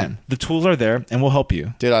 you can. Yeah. The tools are there and we'll help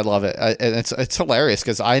you. Dude, I love it. And it's hilarious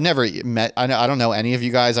because I never met. I don't know any of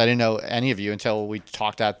you guys. I didn't know any of you until we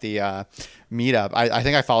talked at the meetup. I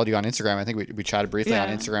think I followed you on Instagram. I think we chatted briefly on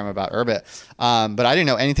Yeah. Instagram about Urbit. But I didn't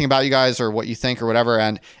know anything about you guys or what you think or whatever.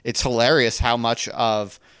 And it's hilarious how much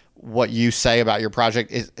of what you say about your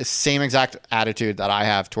project is the same exact attitude that I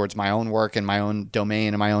have towards my own work and my own domain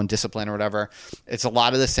and my own discipline or whatever. It's a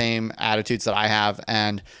lot of the same attitudes that I have.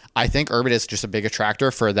 And I think Urbit is just a big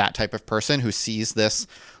attractor for that type of person who sees this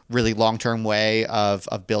really long-term way of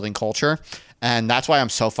building culture. And that's why I'm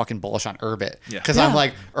so fucking bullish on Urbit. Yeah. Because I'm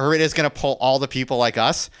like, Urbit is going to pull all the people like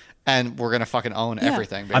us and we're going to fucking own Yeah.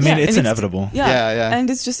 everything. I mean, Yeah, it's and inevitable. Yeah. And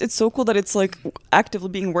it's so cool that it's like actively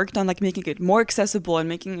being worked on, like making it more accessible and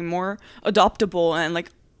making it more adoptable and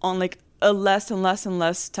like on like a less and less and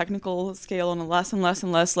less technical scale, on a less and less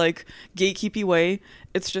and less like gatekeepy way.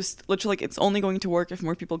 It's just literally like it's only going to work if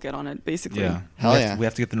more people get on it, basically. Yeah. Hell yeah. We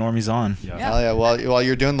have to get the normies on. Yeah. Hell yeah. Well,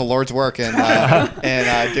 you're doing the Lord's work and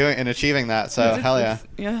doing and achieving that. So hell yeah.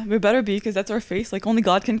 Yeah, we better be, because that's our face. Like, only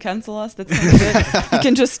God can cancel us. That's kind of it. You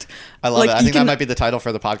can just. I love like, it. I you think that can- might be the title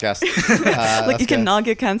for the podcast. Like, That's you good. cannot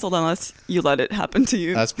get canceled unless you let it happen to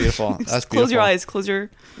you. That's beautiful. Just That's close your beautiful. eyes. Close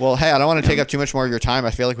your. Well, hey, I don't want to take up too much more of your time.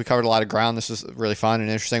 I feel like we covered a lot of ground. This was really fun and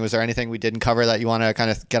interesting. Was there anything we didn't cover that you want to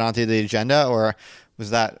kind of get onto the agenda, or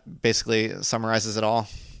was that basically summarizes it all?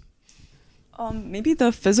 Maybe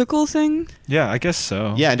the physical thing. Yeah, I guess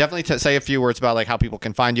so. Yeah, and definitely to say a few words about like how people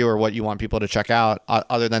can find you or what you want people to check out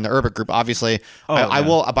other than the Urbit group. Obviously, I yeah.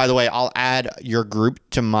 will. By the way, I'll add your group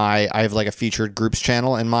to my. I have like a featured groups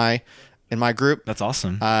channel in my group. That's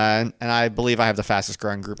awesome. And I believe I have the fastest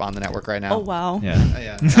growing group on the network right now. Oh wow. yeah.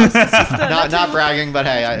 Yeah. not bragging, but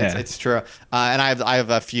hey, Yeah. it's true. And I have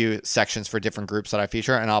a few sections for different groups that I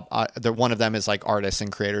feature, and one of them is like artists and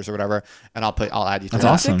creators or whatever, and I'll add you to That's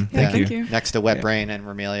that. awesome. Yeah, Thank thank you. you. Next to Wetbrain and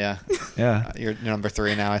Romelia. Yeah. You're number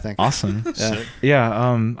 3 now, I think. Awesome. Yeah.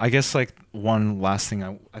 Yeah. I guess like one last thing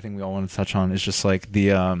I think we all want to touch on is just like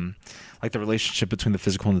the relationship between the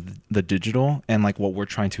physical and the digital, and like what we're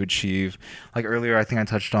trying to achieve. Like earlier, I think I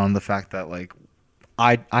touched on the fact that like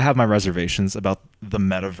I have my reservations about the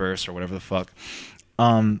metaverse or whatever the fuck.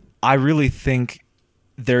 I really think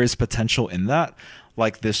there is potential in that,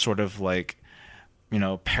 like this sort of like, you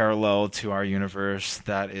know, parallel to our universe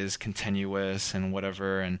that is continuous and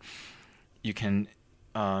whatever, and you can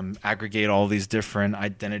aggregate all these different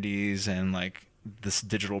identities and like this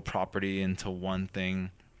digital property into one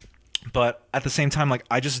thing. But at the same time, like,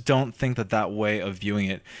 I just don't think that way of viewing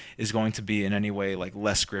it is going to be in any way like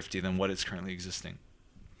less grifty than what is currently existing.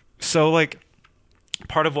 So like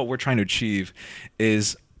part of what we're trying to achieve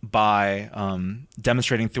is by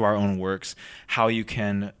demonstrating through our own works how you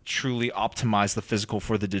can truly optimize the physical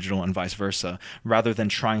for the digital and vice versa, rather than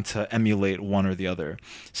trying to emulate one or the other.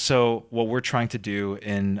 So what we're trying to do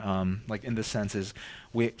in this sense is,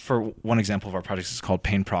 for one example of our projects is called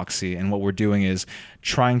Pain Proxy, and what we're doing is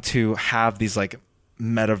trying to have these like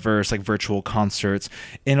metaverse, like virtual concerts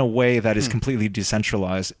in a way that is completely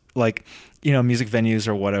decentralized. Like, you know, music venues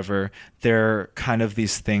or whatever, they're kind of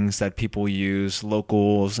these things that people use,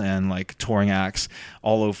 locals and like touring acts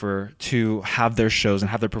all over, to have their shows and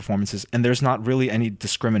have their performances. And there's not really any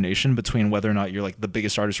discrimination between whether or not you're like the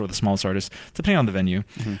biggest artist or the smallest artist, depending on the venue.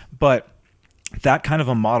 But that kind of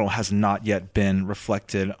a model has not yet been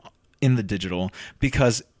reflected in the digital,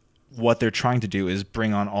 because what they're trying to do is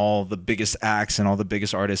bring on all the biggest acts and all the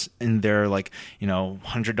biggest artists in their like, you know,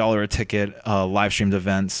 $100 a ticket live streamed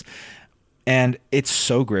events. And it's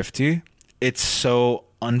so grifty. It's so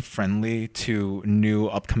unfriendly to new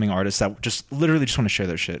upcoming artists that just literally just want to share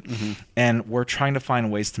their shit. And we're trying to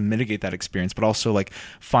find ways to mitigate that experience, but also like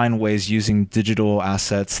find ways using digital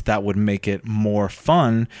assets that would make it more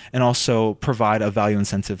fun and also provide a value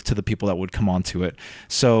incentive to the people that would come onto it.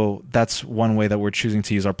 So that's one way that we're choosing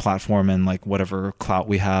to use our platform and like whatever clout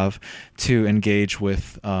we have to engage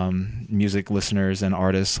with music listeners and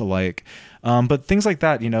artists alike. But things like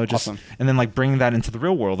that, just Awesome. and then like bringing that into the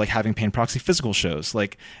real world, like having Pain Proxy physical shows.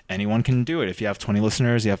 Like anyone can do it. If you have 20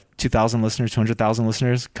 listeners, you have 2,000 listeners, 200,000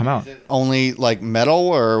 listeners, come out. Only like metal,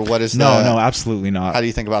 or what is No, absolutely not. How do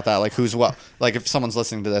you think about that? Like who's like if someone's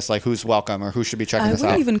listening to this, like who's welcome or who should be checking I this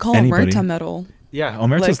wouldn't out? even call Anybody. Omerta metal. Yeah,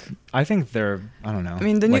 Omerta's. Like- I think they're. I don't know. I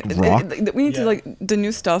mean, the like new rock. we need to like the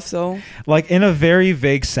new stuff though. Like in a very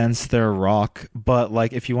vague sense, they're rock. But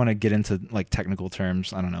like if you want to get into like technical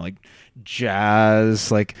terms, I don't know, like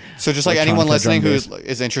jazz, like. So just like anyone electronica, listening drum who bass.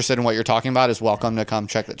 is interested in what you're talking about is welcome to come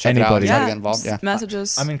check it out and Anybody. try to Yeah, get involved. Yeah.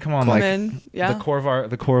 messages. I mean, come on, come like in. Yeah. the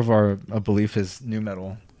core of our belief is new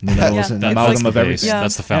metal. New metal is Yeah. an That's amalgam the of base. everything. Yeah.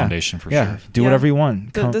 That's the foundation for Yeah, sure. do Yeah. whatever you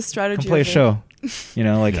want. The strategy Come play a of it. show.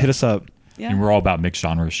 Like Yeah. hit us up. Yeah. And we're all about mixed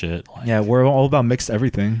genre shit. Like, Yeah, we're all about mixed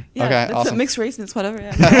everything. Yeah, Okay, that's awesome. it. Mixed raceness, whatever.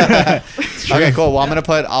 Yeah. Okay, cool.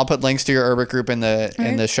 Well, I'll put links to your Urbit group in the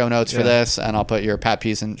Alright. show notes for Yeah. this, and I'll put your Pat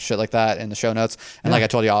Peas and shit like that in the show notes. And like I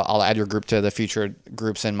told you, I'll add your group to the featured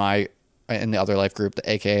groups in the Other Life group, the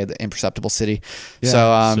AKA the Imperceptible City. Yeah,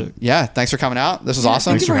 so sick. yeah, thanks for coming out. This was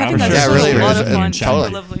awesome. Thank you for Thanks having for us. having This us. was Yeah, a lot really, of fun. totally.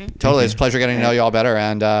 Lovely. Totally, it's a pleasure getting to know you all better,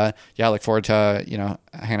 and yeah, I look forward to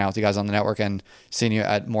hanging out with you guys on the network and seeing you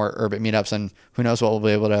at more Urbit meetups, and who knows what we'll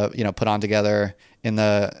be able to put on together in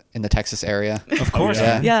the Texas area. Of course. yeah.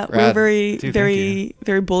 man. Yeah, we're Rad. very, Dude, thank very,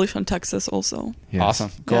 very bullish on Texas also. Yes.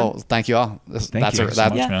 Awesome, cool. Thank you all. Thank you so that's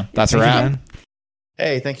much, Yeah. man. that's a Thank you, wrap. man.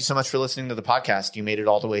 Hey, thank you so much for listening to the podcast. You made it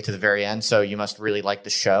all the way to the very end, so you must really like the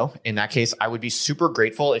show. In that case, I would be super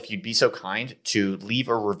grateful if you'd be so kind to leave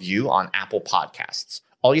a review on Apple Podcasts.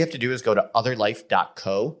 All you have to do is go to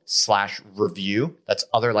otherlife.co/review. That's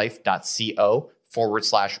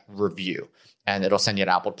otherlife.co/review. And it'll send you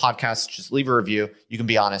to Apple Podcasts. Just leave a review. You can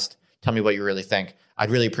be honest. Tell me what you really think. I'd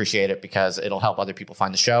really appreciate it because it'll help other people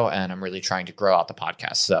find the show, and I'm really trying to grow out the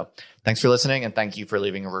podcast. So thanks for listening, and thank you for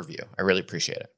leaving a review. I really appreciate it.